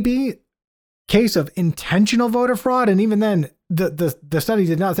 maybe, case of intentional voter fraud. And even then, the study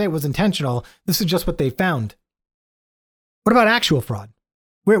did not say it was intentional. This is just what they found. What about actual fraud?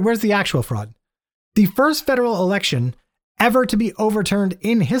 Where's the actual fraud? The first federal election ever to be overturned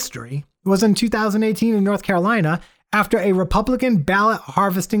in history was in 2018 in North Carolina after a Republican ballot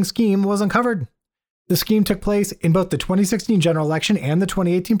harvesting scheme was uncovered. The scheme took place in both the 2016 general election and the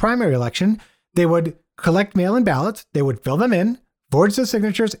 2018 primary election. They would collect mail-in ballots, they would fill them in, forge the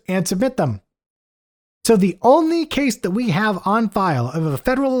signatures, and submit them. So the only case that we have on file of a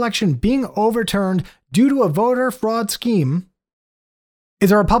federal election being overturned due to a voter fraud scheme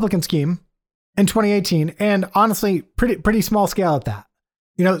is a Republican scheme in 2018, and honestly, pretty small scale at that.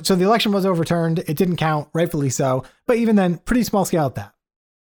 So the election was overturned, it didn't count, rightfully so, but even then, pretty small scale at that.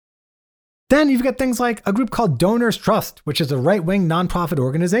 Then you've got things like a group called Donors Trust, which is a right-wing nonprofit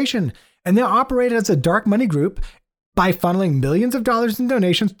organization, and they operate as a dark money group by funneling millions of dollars in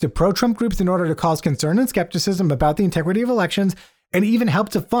donations to pro-Trump groups in order to cause concern and skepticism about the integrity of elections, and even help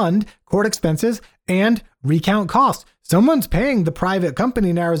to fund court expenses and recount costs. Someone's paying the private company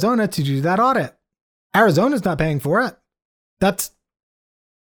in Arizona to do that audit. Arizona's not paying for it. That's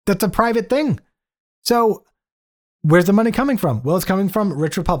a private thing. So where's the money coming from? Well, it's coming from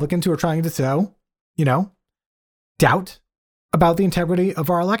rich Republicans who are trying to sow, doubt about the integrity of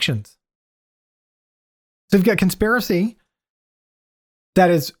our elections. So you've got conspiracy that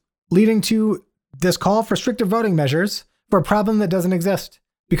is leading to this call for stricter voting measures for a problem that doesn't exist,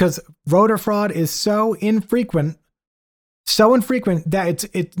 because voter fraud is so infrequent that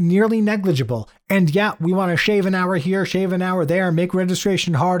it's nearly negligible. And yeah, we want to shave an hour here, shave an hour there, make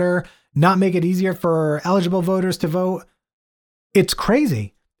registration harder, not make it easier for eligible voters to vote. It's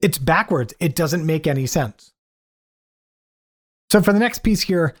crazy. It's backwards. It doesn't make any sense. So for the next piece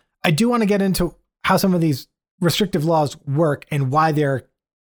here, I do want to get into how some of these restrictive laws work and why they're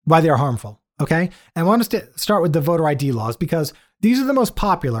harmful. Okay. And I want us to start with the voter ID laws because these are the most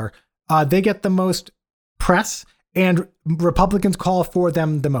popular. They get the most press and Republicans call for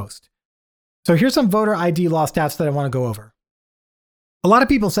them the most. So here's some voter ID law stats that I want to go over. A lot of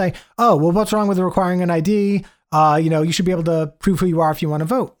people say, oh, well, what's wrong with requiring an ID? You should be able to prove who you are if you want to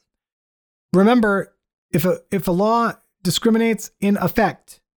vote. Remember, if a law discriminates in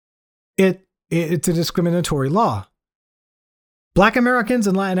effect, it's a discriminatory law. Black Americans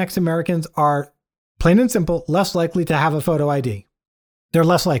and Latinx Americans are, plain and simple, less likely to have a photo ID. They're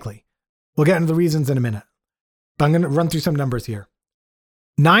less likely. We'll get into the reasons in a minute. But I'm going to run through some numbers here.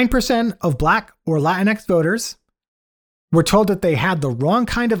 9% of Black or Latinx voters were told that they had the wrong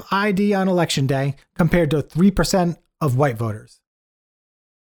kind of ID on election day, compared to 3% of white voters.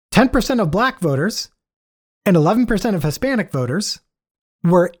 10% of black voters and 11% of Hispanic voters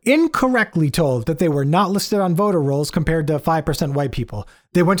were incorrectly told that they were not listed on voter rolls compared to 5% white people.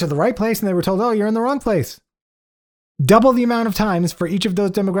 They went to the right place and they were told, oh, you're in the wrong place. Double the amount of times for each of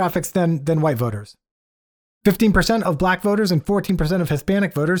those demographics than white voters. 15% of black voters and 14% of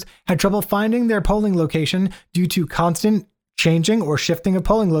Hispanic voters had trouble finding their polling location due to constant changing or shifting of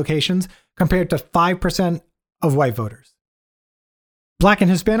polling locations compared to 5% of white voters. Black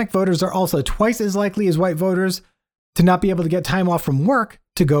and Hispanic voters are also twice as likely as white voters to not be able to get time off from work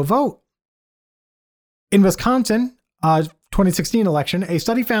to go vote. In Wisconsin, 2016 election, a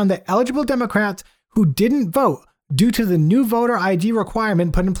study found that eligible Democrats who didn't vote due to the new voter ID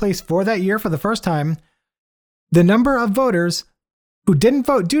requirement put in place for that year for the first time, the number of voters who didn't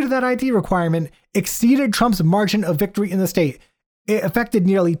vote due to that ID requirement exceeded Trump's margin of victory in the state. It affected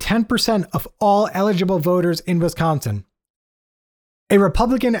nearly 10% of all eligible voters in Wisconsin. A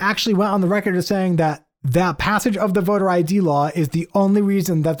Republican actually went on the record as saying that passage of the voter ID law is the only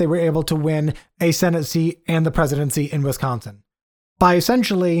reason that they were able to win a Senate seat and the presidency in Wisconsin, by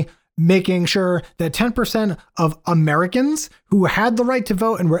essentially making sure that 10% of Americans who had the right to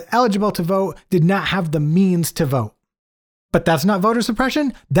vote and were eligible to vote did not have the means to vote. But that's not voter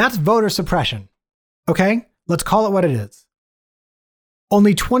suppression. That's voter suppression. Okay? Let's call it what it is.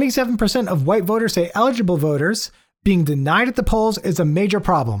 Only 27% of white voters say eligible voters being denied at the polls is a major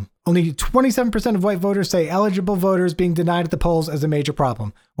problem. Only 27% of white voters say eligible voters being denied at the polls is a major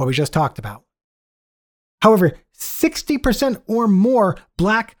problem, what we just talked about. However, 60% or more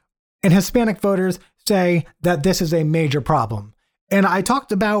black and Hispanic voters say that this is a major problem. And I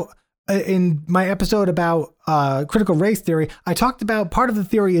talked about, in my episode about critical race theory, I talked about part of the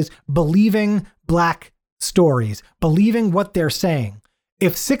theory is believing black stories, believing what they're saying.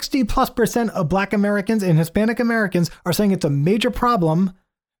 If 60+% of black Americans and Hispanic Americans are saying it's a major problem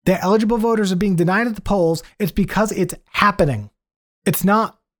that eligible voters are being denied at the polls, it's because it's happening. It's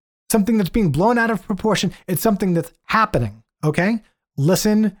not something that's being blown out of proportion. It's something that's happening. Okay?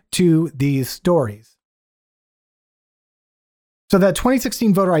 Listen to these stories. So that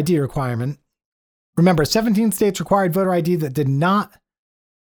 2016 voter ID requirement, remember, 17 states required voter ID that did not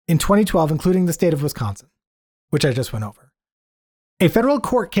in 2012, including the state of Wisconsin, which I just went over. A federal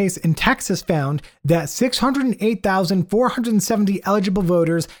court case in Texas found that 608,470 eligible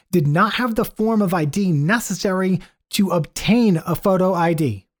voters did not have the form of ID necessary to obtain a photo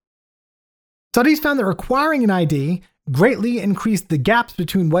ID. Studies found that requiring an ID greatly increased the gaps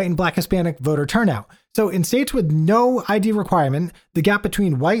between white and black Hispanic voter turnout. So in states with no ID requirement, the gap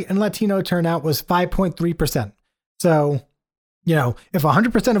between white and Latino turnout was 5.3%. So, if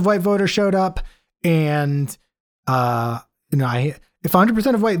 100% of white voters showed up and, if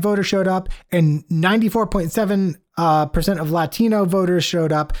 100% of white voters showed up and 94.7% of Latino voters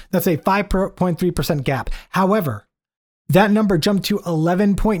showed up, that's a 5.3% gap. However, that number jumped to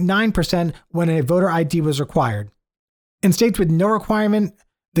 11.9% when a voter ID was required. In states with no requirement,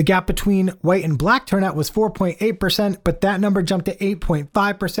 the gap between white and black turnout was 4.8%, but that number jumped to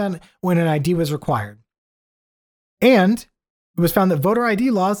 8.5% when an ID was required. And it was found that voter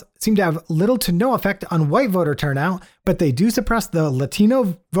ID laws seem to have little to no effect on white voter turnout, but they do suppress the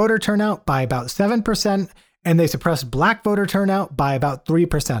Latino voter turnout by about 7%, and they suppress black voter turnout by about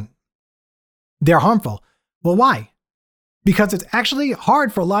 3%. They're harmful. Well, why? Because it's actually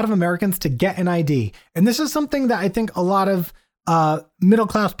hard for a lot of Americans to get an ID. And this is something that I think a lot of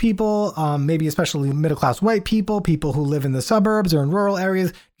middle-class people, maybe especially middle-class white people, people who live in the suburbs or in rural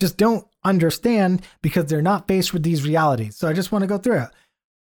areas, just don't understand because they're not faced with these realities. So I just want to go through it.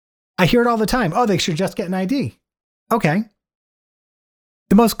 I hear it all the time. Oh, they should just get an ID. Okay.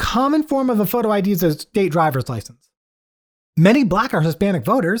 The most common form of a photo ID is a state driver's license. Many black or Hispanic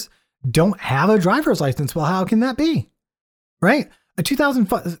voters don't have a driver's license. Well, how can that be? Right? A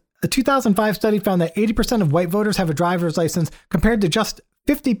 2005 study found that 80% of white voters have a driver's license compared to just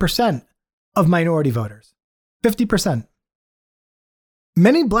 50% of minority voters. 50%.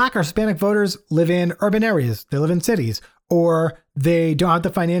 Many black or Hispanic voters live in urban areas. They live in cities, or they don't have the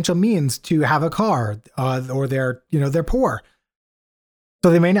financial means to have a car, or they're poor.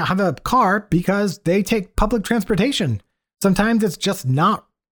 So they may not have a car because they take public transportation. Sometimes it's just not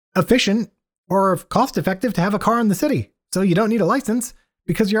efficient or cost effective to have a car in the city. So you don't need a license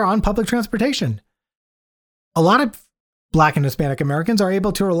because you're on public transportation. A lot of Black and Hispanic Americans are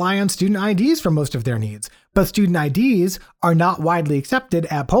able to rely on student IDs for most of their needs, but student IDs are not widely accepted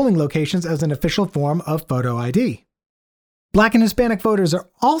at polling locations as an official form of photo ID. Black and Hispanic voters are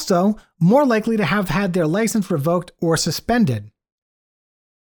also more likely to have had their license revoked or suspended.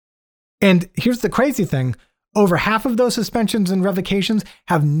 And here's the crazy thing. Over half of those suspensions and revocations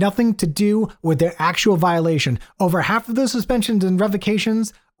have nothing to do with their actual violation. Over half of those suspensions and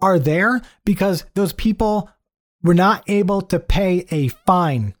revocations are there because those people were not able to pay a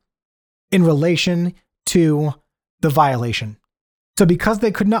fine in relation to the violation. So because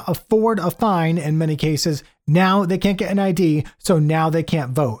they could not afford a fine in many cases, now they can't get an ID, so now they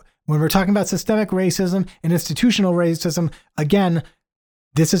can't vote. When we're talking about systemic racism and institutional racism, again,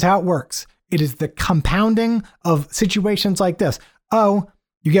 this is how it works. It is the compounding of situations like this. Oh,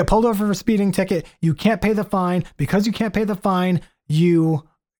 you get pulled over for a speeding ticket. You can't pay the fine. Because you can't pay the fine, you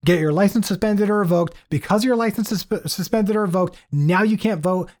get your license suspended or revoked. Because your license is suspended or revoked, now you can't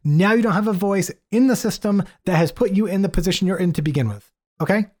vote. Now you don't have a voice in the system that has put you in the position you're in to begin with.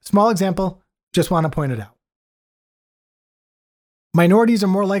 Okay? Small example. Just want to point it out. Minorities are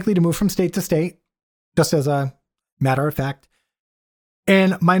more likely to move from state to state, just as a matter of fact.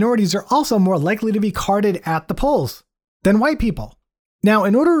 And minorities are also more likely to be carded at the polls than white people. Now,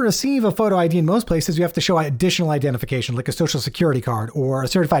 in order to receive a photo ID in most places, you have to show additional identification, like a social security card or a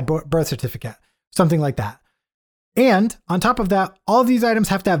certified birth certificate, something like that. And on top of that, all of these items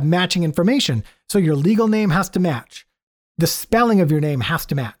have to have matching information. So your legal name has to match. The spelling of your name has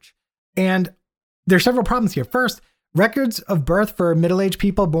to match. And there's several problems here. First, records of birth for middle-aged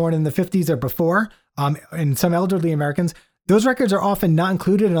people born in the 50s or before, and some elderly Americans, those records are often not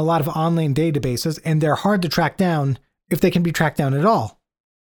included in a lot of online databases, and they're hard to track down if they can be tracked down at all.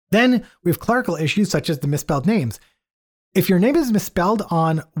 Then we have clerical issues such as the misspelled names. If your name is misspelled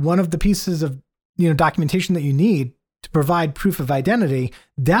on one of the pieces of documentation that you need to provide proof of identity,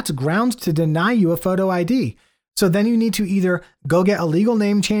 that's grounds to deny you a photo ID. So then you need to either go get a legal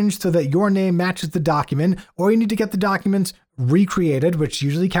name change so that your name matches the document, or you need to get the documents recreated, which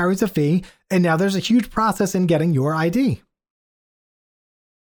usually carries a fee. And now there's a huge process in getting your ID.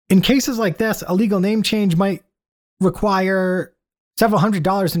 In cases like this, a legal name change might require several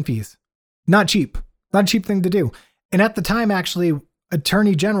 $100s in fees. Not cheap. Not a cheap thing to do. And at the time, actually,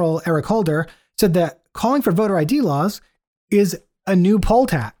 Attorney General Eric Holder said that calling for voter ID laws is a new poll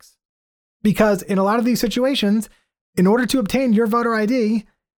tax. Because in a lot of these situations, in order to obtain your voter ID,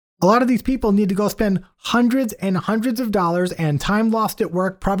 a lot of these people need to go spend hundreds and hundreds of dollars and time lost at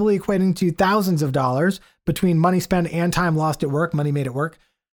work, probably equating to thousands of dollars between money spent and time lost at work, money made at work,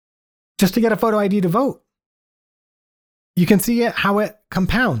 just to get a photo ID to vote. You can see how it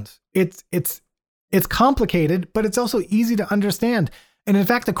compounds. It's complicated, but it's also easy to understand. And in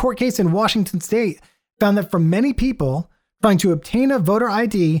fact, a court case in Washington State found that for many people, trying to obtain a voter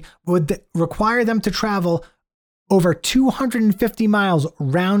ID would require them to travel over 250 miles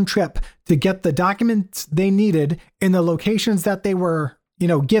round trip to get the documents they needed in the locations that they were,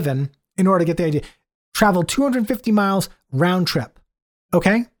 given in order to get the ID. Travel 250 miles round trip.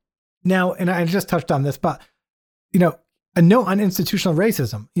 Okay? Now, and I just touched on this, but, a note on institutional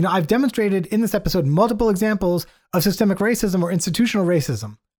racism. I've demonstrated in this episode multiple examples of systemic racism or institutional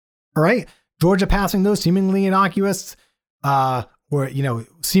racism. All right? Georgia passing those seemingly innocuous or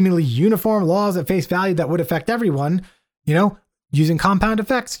seemingly uniform laws at face value that would affect everyone, using compound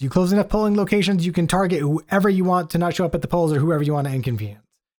effects. You close enough polling locations, you can target whoever you want to not show up at the polls or whoever you want to inconvenience.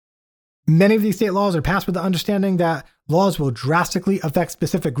 Many of these state laws are passed with the understanding that laws will drastically affect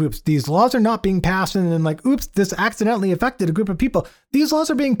specific groups. These laws are not being passed and then oops, this accidentally affected a group of people. These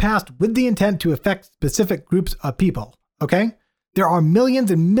laws are being passed with the intent to affect specific groups of people, okay? There are millions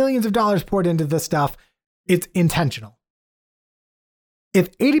and millions of dollars poured into this stuff. It's intentional.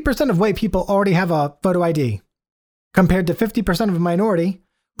 If 80% of white people already have a photo ID compared to 50% of a minority,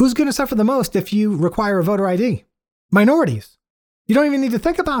 who's going to suffer the most if you require a voter ID? Minorities. You don't even need to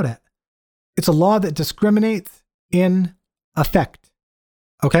think about it. It's a law that discriminates in effect.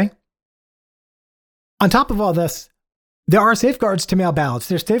 Okay? On top of all this, there are safeguards to mail ballots.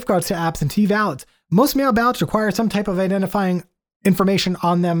 There's safeguards to absentee ballots. Most mail ballots require some type of identifying information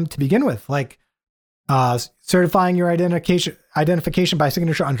on them to begin with, like certifying your identification by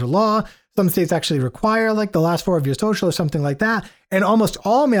signature under law. Some states actually require like the last four of your social or something like that. And almost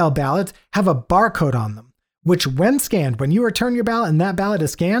all mail ballots have a barcode on them, which when scanned, when you return your ballot and that ballot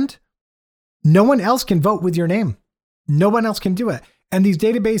is scanned, no one else can vote with your name. No one else can do it. And these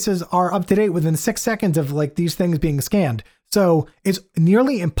databases are up to date within 6 seconds of like these things being scanned. So it's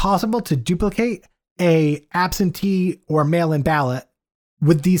nearly impossible to duplicate a absentee or mail-in ballot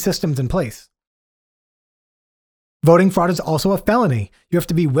with these systems in place. Voting fraud is also a felony. You have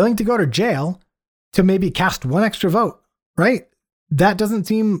to be willing to go to jail to maybe cast one extra vote, right? That doesn't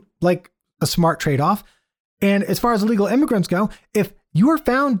seem like a smart trade-off. And as far as illegal immigrants go, if you are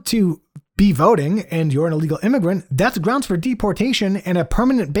found to be voting and you're an illegal immigrant, that's grounds for deportation and a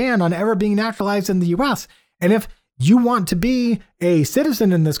permanent ban on ever being naturalized in the US. And if you want to be a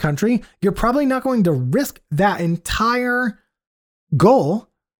citizen in this country, you're probably not going to risk that entire goal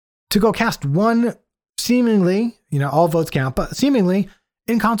to go cast one seemingly, all votes count, but seemingly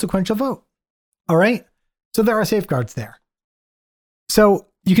inconsequential vote. All right. So there are safeguards there. So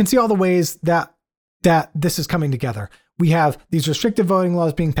you can see all the ways that this is coming together. We have these restrictive voting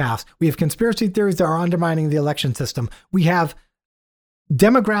laws being passed. We have conspiracy theories that are undermining the election system. We have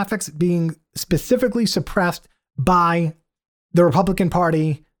demographics being specifically suppressed by the Republican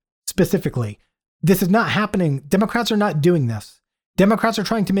Party specifically. This is not happening. Democrats are not doing this. Democrats are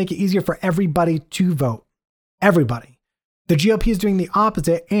trying to make it easier for everybody to vote. Everybody. The GOP is doing the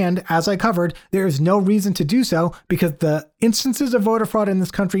opposite, and as I covered, there is no reason to do so because the instances of voter fraud in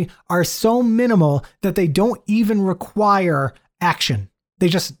this country are so minimal that they don't even require action. They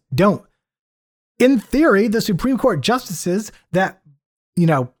just don't. In theory, the Supreme Court justices that,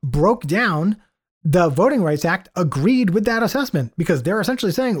 broke down the Voting Rights Act agreed with that assessment because they're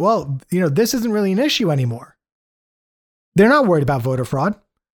essentially saying, well, this isn't really an issue anymore. They're not worried about voter fraud.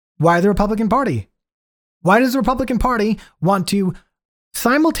 Why the Republican Party? Why does the Republican Party want to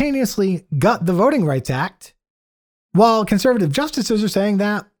simultaneously gut the Voting Rights Act while conservative justices are saying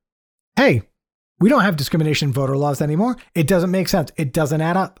that, hey, we don't have discrimination in voter laws anymore. It doesn't make sense. It doesn't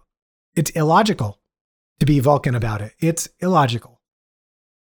add up. It's illogical to be Vulcan about it. It's illogical.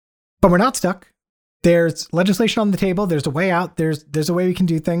 But we're not stuck. There's legislation on the table. There's a way out. There's a way we can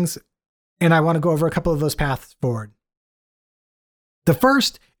do things. And I want to go over a couple of those paths forward. The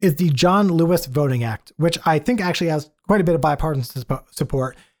first is the John Lewis Voting Act, which I think actually has quite a bit of bipartisan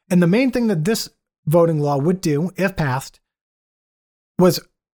support. And the main thing that this voting law would do, if passed, was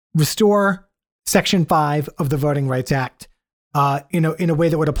restore Section 5 of the Voting Rights Act in a way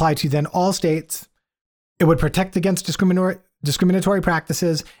that would apply to then all states. It would protect against discriminatory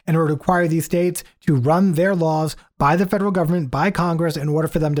practices, and it would require these states to run their laws by the federal government, by Congress, in order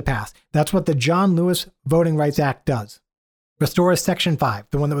for them to pass. That's what the John Lewis Voting Rights Act does. Restores Section 5,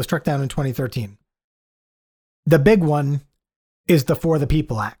 the one that was struck down in 2013. The big one is the For the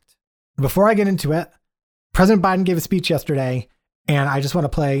People Act. Before I get into it, President Biden gave a speech yesterday, and I just want to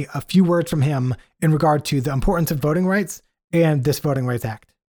play a few words from him in regard to the importance of voting rights and this Voting Rights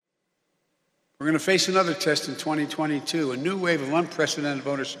Act. We're going to face another test in 2022, a new wave of unprecedented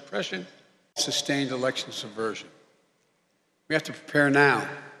voter suppression, sustained election subversion. We have to prepare now.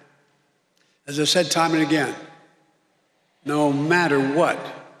 As I've said time and again, no matter what,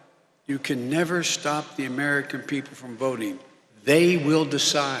 you can never stop the American people from voting. They will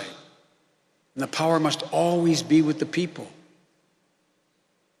decide. And the power must always be with the people.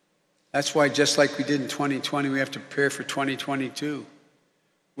 That's why, just like we did in 2020, we have to prepare for 2022.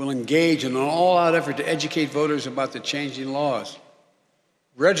 We'll engage in an all-out effort to educate voters about the changing laws,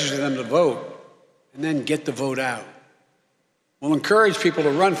 register them to vote, and then get the vote out. We'll encourage people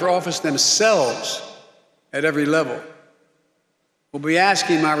to run for office themselves at every level. We'll be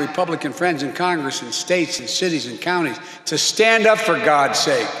asking my Republican friends in Congress and states and cities and counties to stand up for God's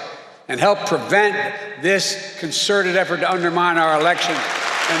sake and help prevent this concerted effort to undermine our election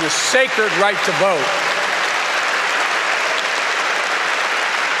and the sacred right to vote.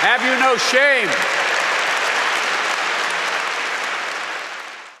 Have you no shame?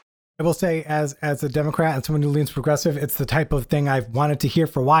 I will say, as a Democrat and someone who leans progressive, it's the type of thing I've wanted to hear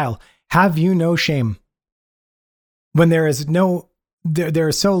for a while. Have you no shame? When there is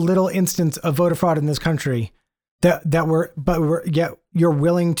so little instance of voter fraud in this country yet you're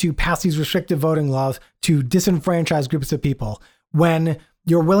willing to pass these restrictive voting laws to disenfranchise groups of people. When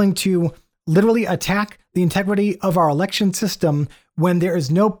you're willing to literally attack the integrity of our election system when there is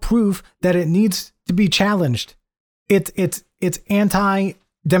no proof that it needs to be challenged. It's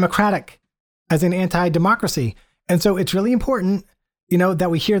anti-democratic, as in anti-democracy. And so it's really important,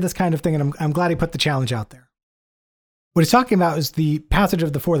 that we hear this kind of thing. And I'm glad he put the challenge out there. What he's talking about is the passage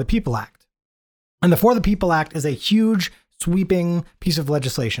of the For the People Act. And the For the People Act is a huge, sweeping piece of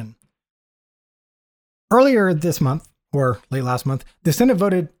legislation. Earlier this month, or late last month, the Senate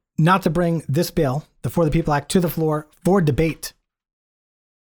voted not to bring this bill, the For the People Act, to the floor for debate.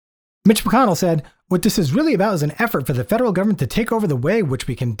 Mitch McConnell said, "What this is really about is an effort for the federal government to take over the way in which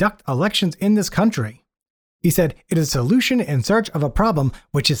we conduct elections in this country." He said, "It is a solution in search of a problem,"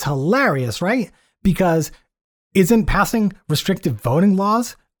 which is hilarious, right? Because isn't passing restrictive voting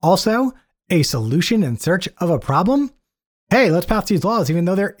laws also a solution in search of a problem? Hey, let's pass these laws even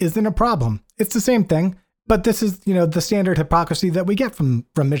though there isn't a problem. It's the same thing, but this is, the standard hypocrisy that we get from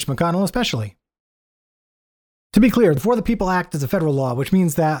Mitch McConnell especially. To be clear, the For the People Act is a federal law, which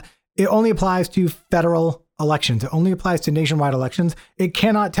means that it only applies to federal elections. It only applies to nationwide elections. It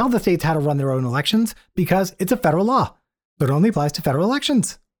cannot tell the states how to run their own elections because it's a federal law. So it only applies to federal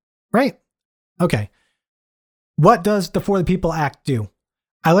elections, right? Okay. What does the For the People Act do?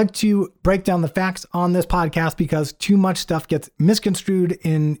 I like to break down the facts on this podcast because too much stuff gets misconstrued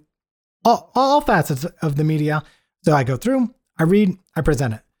in all facets of the media. So I go through, I read, I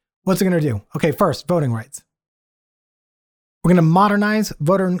present it. What's it going to do? Okay, first, voting rights. We're going to modernize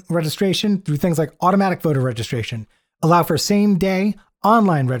voter registration through things like automatic voter registration, allow for same-day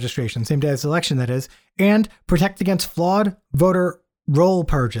online registration, same day as election that is, and protect against flawed voter roll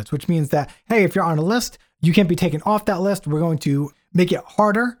purges, which means that, hey, if you're on a list, you can't be taken off that list. We're going to make it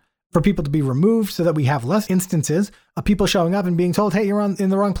harder for people to be removed so that we have less instances of people showing up and being told, hey, you're in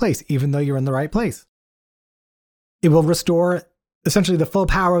the wrong place, even though you're in the right place. It will restore essentially the full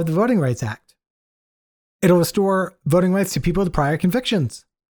power of the Voting Rights Act. It'll restore voting rights to people with prior convictions.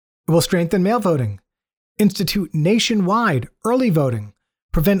 It will strengthen mail voting, institute nationwide early voting,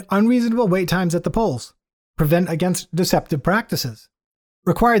 prevent unreasonable wait times at the polls, prevent against deceptive practices,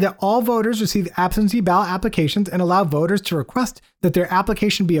 require that all voters receive absentee ballot applications and allow voters to request that their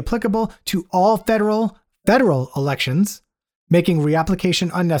application be applicable to all federal elections, making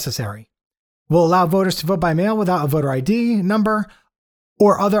reapplication unnecessary. Will allow voters to vote by mail without a voter ID number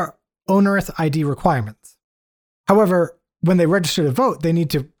or other onerous ID requirements. However, when they register to vote, they need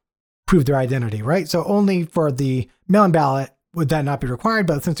to prove their identity, right? So only for the mail-in ballot would that not be required,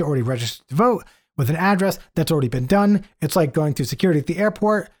 but since they're already registered to vote with an address, that's already been done. It's like going through security at the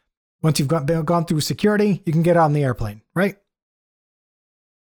airport. Once you've gone through security, you can get on the airplane, right?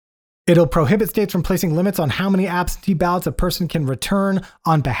 It'll prohibit states from placing limits on how many absentee ballots a person can return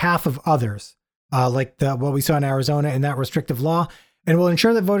on behalf of others, like what we saw in Arizona in that restrictive law, and will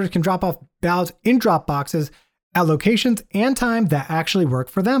ensure that voters can drop off ballots in drop boxes at locations and time that actually work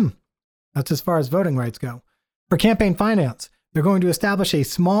for them. That's as far as voting rights go. For campaign finance, they're going to establish a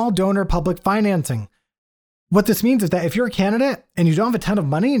small donor public financing. What this means is that if you're a candidate and you don't have a ton of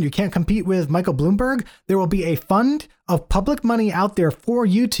money and you can't compete with Michael Bloomberg, there will be a fund of public money out there for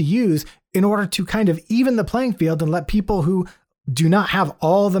you to use in order to kind of even the playing field and let people who do not have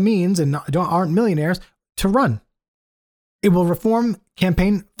all the means and aren't millionaires to run. It will reform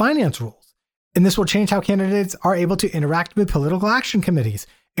campaign finance rules, and this will change how candidates are able to interact with political action committees,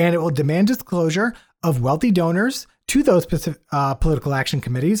 and it will demand disclosure of wealthy donors to those political action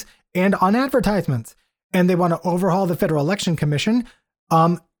committees and on advertisements. And they want to overhaul the Federal Election Commission,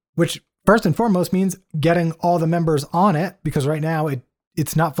 which first and foremost means getting all the members on it, because right now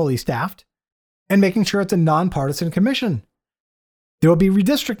it's not fully staffed, and making sure it's a nonpartisan commission. There will be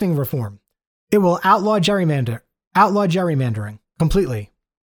redistricting reform. It will outlaw gerrymandering completely.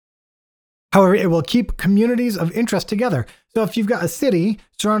 However, it will keep communities of interest together. So if you've got a city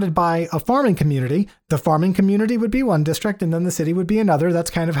surrounded by a farming community, the farming community would be one district and then the city would be another.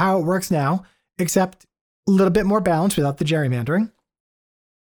 That's kind of how it works now, except a little bit more balanced without the gerrymandering.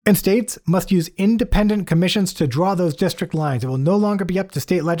 And states must use independent commissions to draw those district lines. It will no longer be up to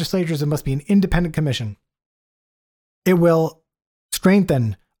state legislatures. It must be an independent commission. It will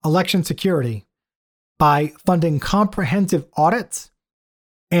strengthen election security by funding comprehensive audits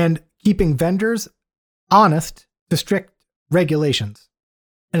and keeping vendors honest to strict regulations.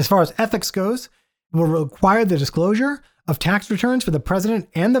 And as far as ethics goes, it will require the disclosure of tax returns for the president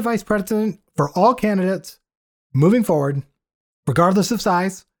and the vice president for all candidates moving forward, regardless of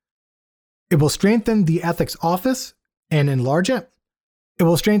size. It will strengthen the ethics office and enlarge it. It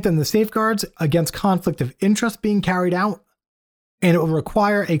will strengthen the safeguards against conflict of interest being carried out. And it will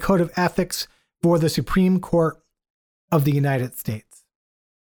require a code of ethics for the Supreme Court of the United States.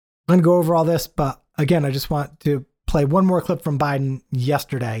 I'm going to go over all this, but again, I just want to play one more clip from Biden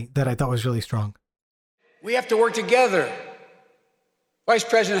yesterday that I thought was really strong. We have to work together. Vice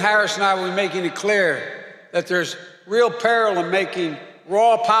President Harris and I will be making it clear that there's real peril in making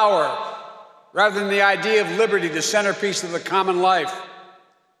raw power, rather than the idea of liberty, the centerpiece of the common life.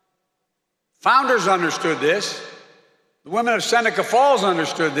 Founders understood this. The women of Seneca Falls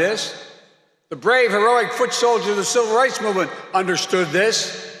understood this. The brave, heroic foot soldiers of the Civil Rights Movement understood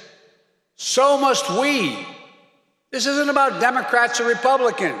this. So must we. This isn't about Democrats or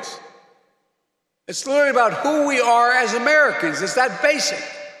Republicans. It's literally about who we are as Americans. It's that basic.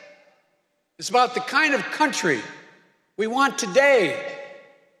 It's about the kind of country we want today,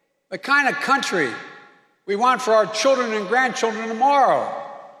 the kind of country we want for our children and grandchildren tomorrow.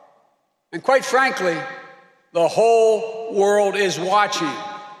 And quite frankly, the whole world is watching.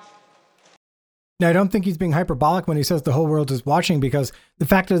 Now, I don't think he's being hyperbolic when he says the whole world is watching, because the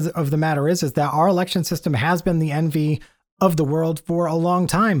fact of the matter is that our election system has been the envy of the world for a long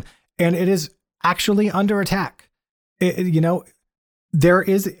time. And it is actually under attack. There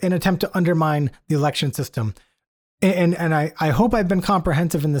is an attempt to undermine the election system. And I hope I've been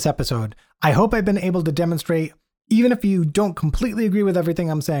comprehensive in this episode. I hope I've been able to demonstrate, even if you don't completely agree with everything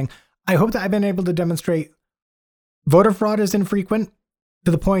I'm saying, I hope that I've been able to demonstrate voter fraud is infrequent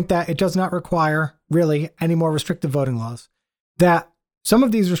to the point that it does not require really any more restrictive voting laws. That some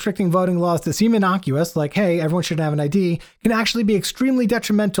of these restricting voting laws that seem innocuous, like, hey, everyone should have an ID, can actually be extremely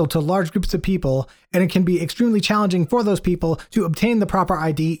detrimental to large groups of people, and it can be extremely challenging for those people to obtain the proper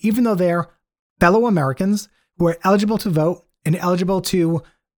ID, even though they're fellow Americans who are eligible to vote and eligible to,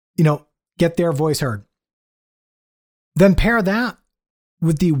 get their voice heard. Then pair that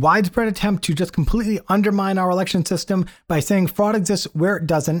with the widespread attempt to just completely undermine our election system by saying fraud exists where it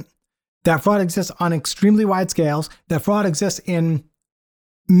doesn't, that fraud exists on extremely wide scales, that fraud exists in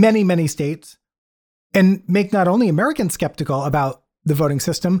many, many states, and make not only Americans skeptical about the voting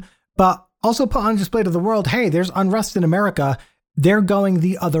system, but also put on display to the world, hey, there's unrest in America. They're going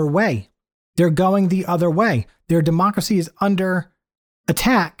the other way. They're going the other way. Their democracy is under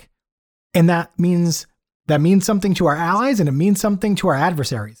attack. And that means something to our allies, and it means something to our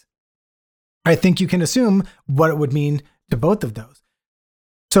adversaries. I think you can assume what it would mean to both of those.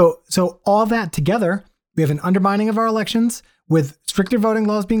 So all that together, we have an undermining of our elections with stricter voting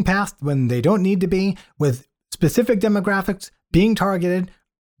laws being passed when they don't need to be, with specific demographics being targeted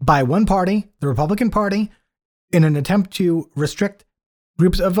by one party, the Republican Party, in an attempt to restrict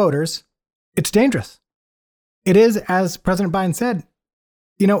groups of voters. It's dangerous. It is, as President Biden said,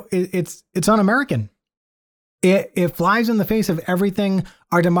 it's un-American. It flies in the face of everything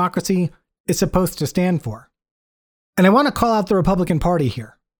our democracy is supposed to stand for. And I want to call out the Republican Party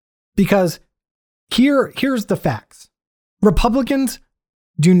here, because here's the facts. Republicans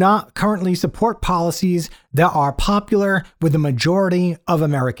do not currently support policies that are popular with the majority of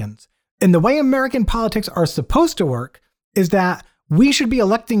Americans. And the way American politics are supposed to work is that we should be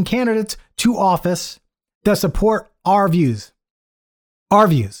electing candidates to office that support our views. Our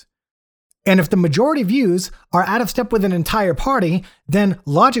views. And if the majority views are out of step with an entire party, then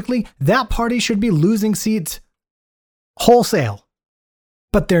logically that party should be losing seats wholesale.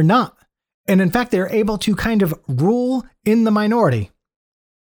 But they're not. And in fact, they're able to kind of rule in the minority.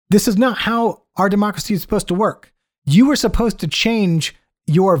 This is not how our democracy is supposed to work. You are supposed to change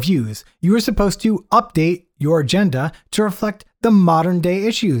your views. You are supposed to update your agenda to reflect the modern day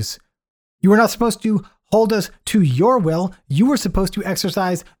issues. You are not supposed to hold us to your will. You are supposed to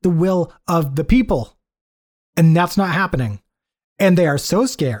exercise the will of the people. And that's not happening. And they are so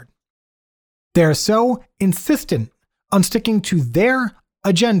scared. They are so insistent on sticking to their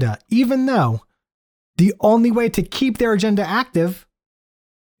agenda, even though the only way to keep their agenda active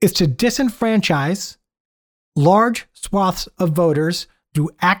is to disenfranchise large swaths of voters through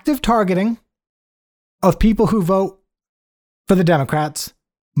active targeting of people who vote for the Democrats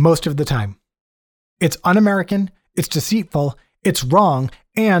most of the time. It's un-American, it's deceitful, it's wrong,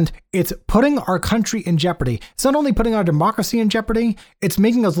 and it's putting our country in jeopardy. It's not only putting our democracy in jeopardy, it's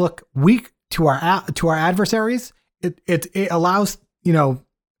making us look weak to our adversaries. It allows,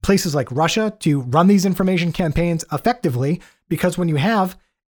 places like Russia to run these information campaigns effectively, because when you have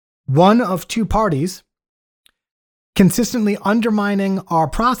one of two parties consistently undermining our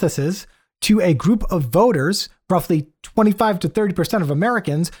processes to a group of voters, roughly 25 to 30% of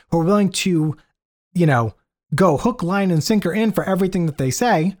Americans who are willing to, go hook, line, and sinker in for everything that they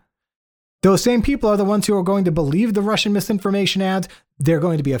say, those same people are the ones who are going to believe the Russian misinformation ads. They're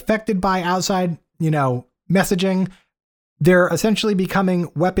going to be affected by outside, messaging. They're essentially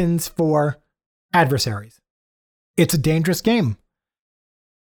becoming weapons for adversaries. It's a dangerous game.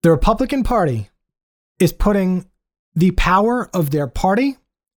 The Republican Party is putting the power of their party,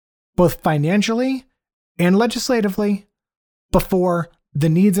 both financially and legislatively, before the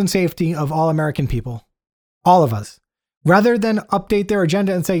needs and safety of all American people, all of us, rather than update their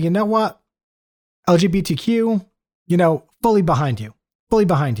agenda and say, you know what, LGBTQ, fully behind you.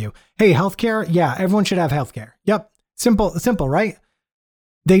 Hey, healthcare, yeah, everyone should have healthcare. Yep, simple, right?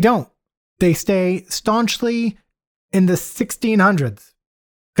 They don't. They stay staunchly in the 1600s,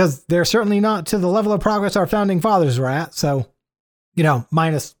 because they're certainly not to the level of progress our founding fathers were at. So,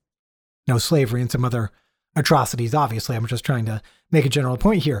 minus slavery and some other atrocities, obviously. I'm just trying to make a general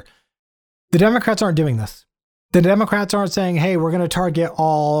point here. The Democrats aren't doing this. The Democrats aren't saying, hey, we're going to target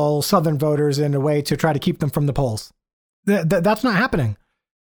all Southern voters in a way to try to keep them from the polls. That's not happening.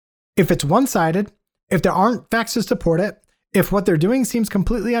 If it's one-sided, if there aren't facts to support it, if what they're doing seems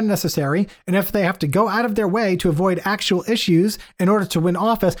completely unnecessary, and if they have to go out of their way to avoid actual issues in order to win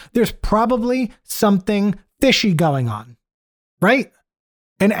office, there's probably something fishy going on, right?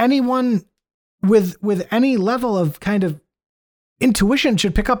 And anyone with any level of kind of intuition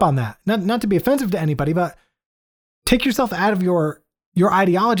should pick up on that. Not to be offensive to anybody, but take yourself out of your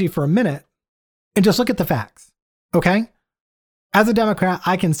ideology for a minute and just look at the facts. Okay? As a Democrat,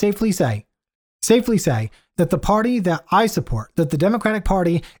 I can safely say that the party that I support, that the Democratic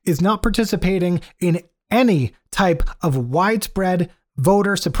Party, is not participating in any type of widespread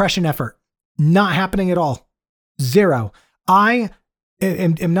voter suppression effort. Not happening at all. Zero. I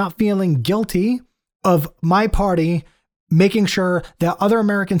am not feeling guilty of my party making sure that other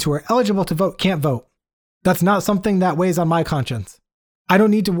Americans who are eligible to vote can't vote. That's not something that weighs on my conscience. I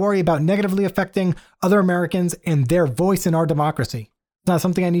don't need to worry about negatively affecting other Americans and their voice in our democracy. It's not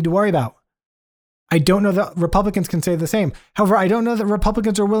something I need to worry about. I don't know that Republicans can say the same. However, I don't know that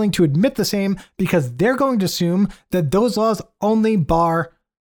Republicans are willing to admit the same because they're going to assume that those laws only bar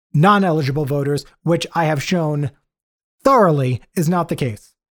non-eligible voters, which I have shown thoroughly is not the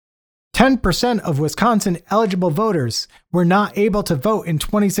case. 10% of Wisconsin eligible voters were not able to vote in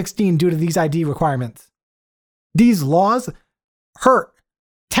 2016 due to these ID requirements. These laws hurt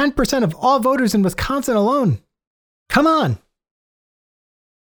 10% of all voters in Wisconsin alone. Come on.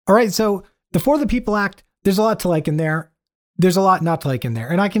 All right, so the For the People Act, there's a lot to like in there. There's a lot not to like in there.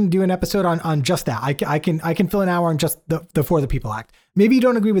 And I can do an episode on just that. I can fill an hour on just the For the People Act. Maybe you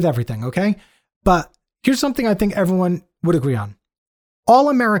don't agree with everything, okay? But here's something I think everyone would agree on. All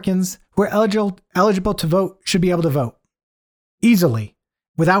Americans who are eligible to vote should be able to vote. Easily,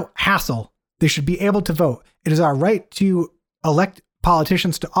 without hassle, they should be able to vote. It is our right to elect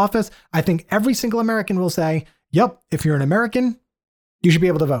politicians to office. I think every single American will say, yep, if you're an American, you should be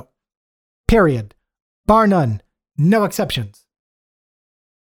able to vote. Period. Bar none. No exceptions.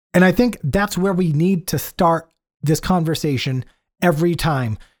 And I think that's where we need to start this conversation every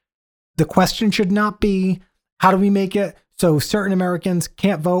time. The question should not be, how do we make it so certain Americans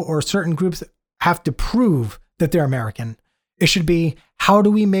can't vote or certain groups have to prove that they're American? It should be, how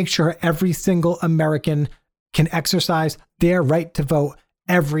do we make sure every single American can exercise their right to vote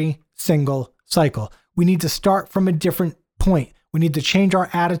every single cycle? We need to start from a different point. We need to change our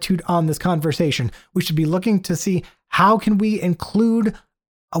attitude on this conversation. We should be looking to see how can we include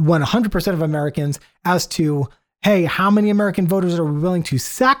 100% of Americans as to, hey, how many American voters are we willing to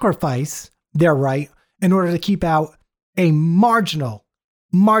sacrifice their right in order to keep out a marginal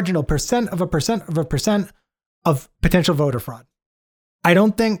percent of a percent of potential voter fraud. I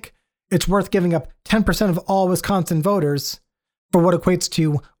don't think it's worth giving up 10% of all Wisconsin voters for what equates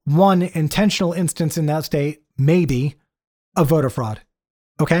to one intentional instance in that state, maybe, of voter fraud.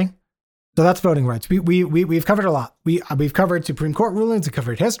 Okay? So that's voting rights. We've covered a lot. We've covered Supreme Court rulings, we've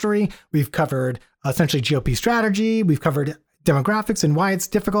covered history, we've covered essentially GOP strategy, we've covered demographics and why it's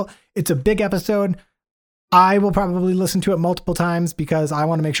difficult. It's a big episode. I will probably listen to it multiple times because I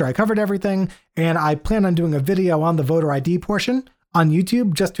want to make sure I covered everything. And I plan on doing a video on the voter ID portion on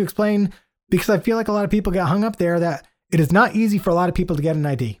YouTube just to explain, because I feel like a lot of people get hung up there that it is not easy for a lot of people to get an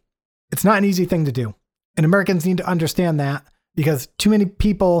ID. It's not an easy thing to do. And Americans need to understand that, because too many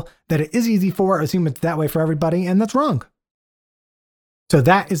people that it is easy for assume it's that way for everybody, and that's wrong. So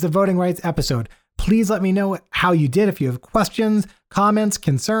that is the voting rights episode. Please let me know how you did. If you have questions, comments,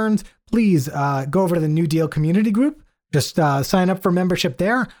 concerns, please go over to the New Deal community group. Just sign up for membership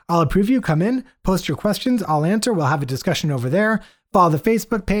there. I'll approve you. Come in, post your questions. I'll answer. We'll have a discussion over there. Follow the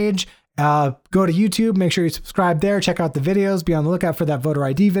Facebook page. Go to YouTube. Make sure you subscribe there. Check out the videos. Be on the lookout for that voter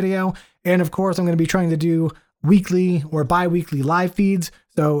ID video. And of course, I'm going to be trying to do weekly or bi-weekly live feeds.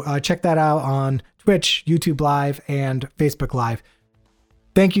 So check that out on Twitch, YouTube Live, and Facebook Live.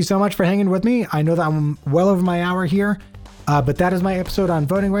 Thank you so much for hanging with me. I know that I'm well over my hour here, but that is my episode on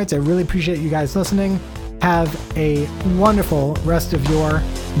voting rights. I really appreciate you guys listening. Have a wonderful rest of your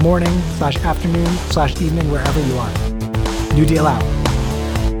morning / afternoon / evening, wherever you are. New Deal out.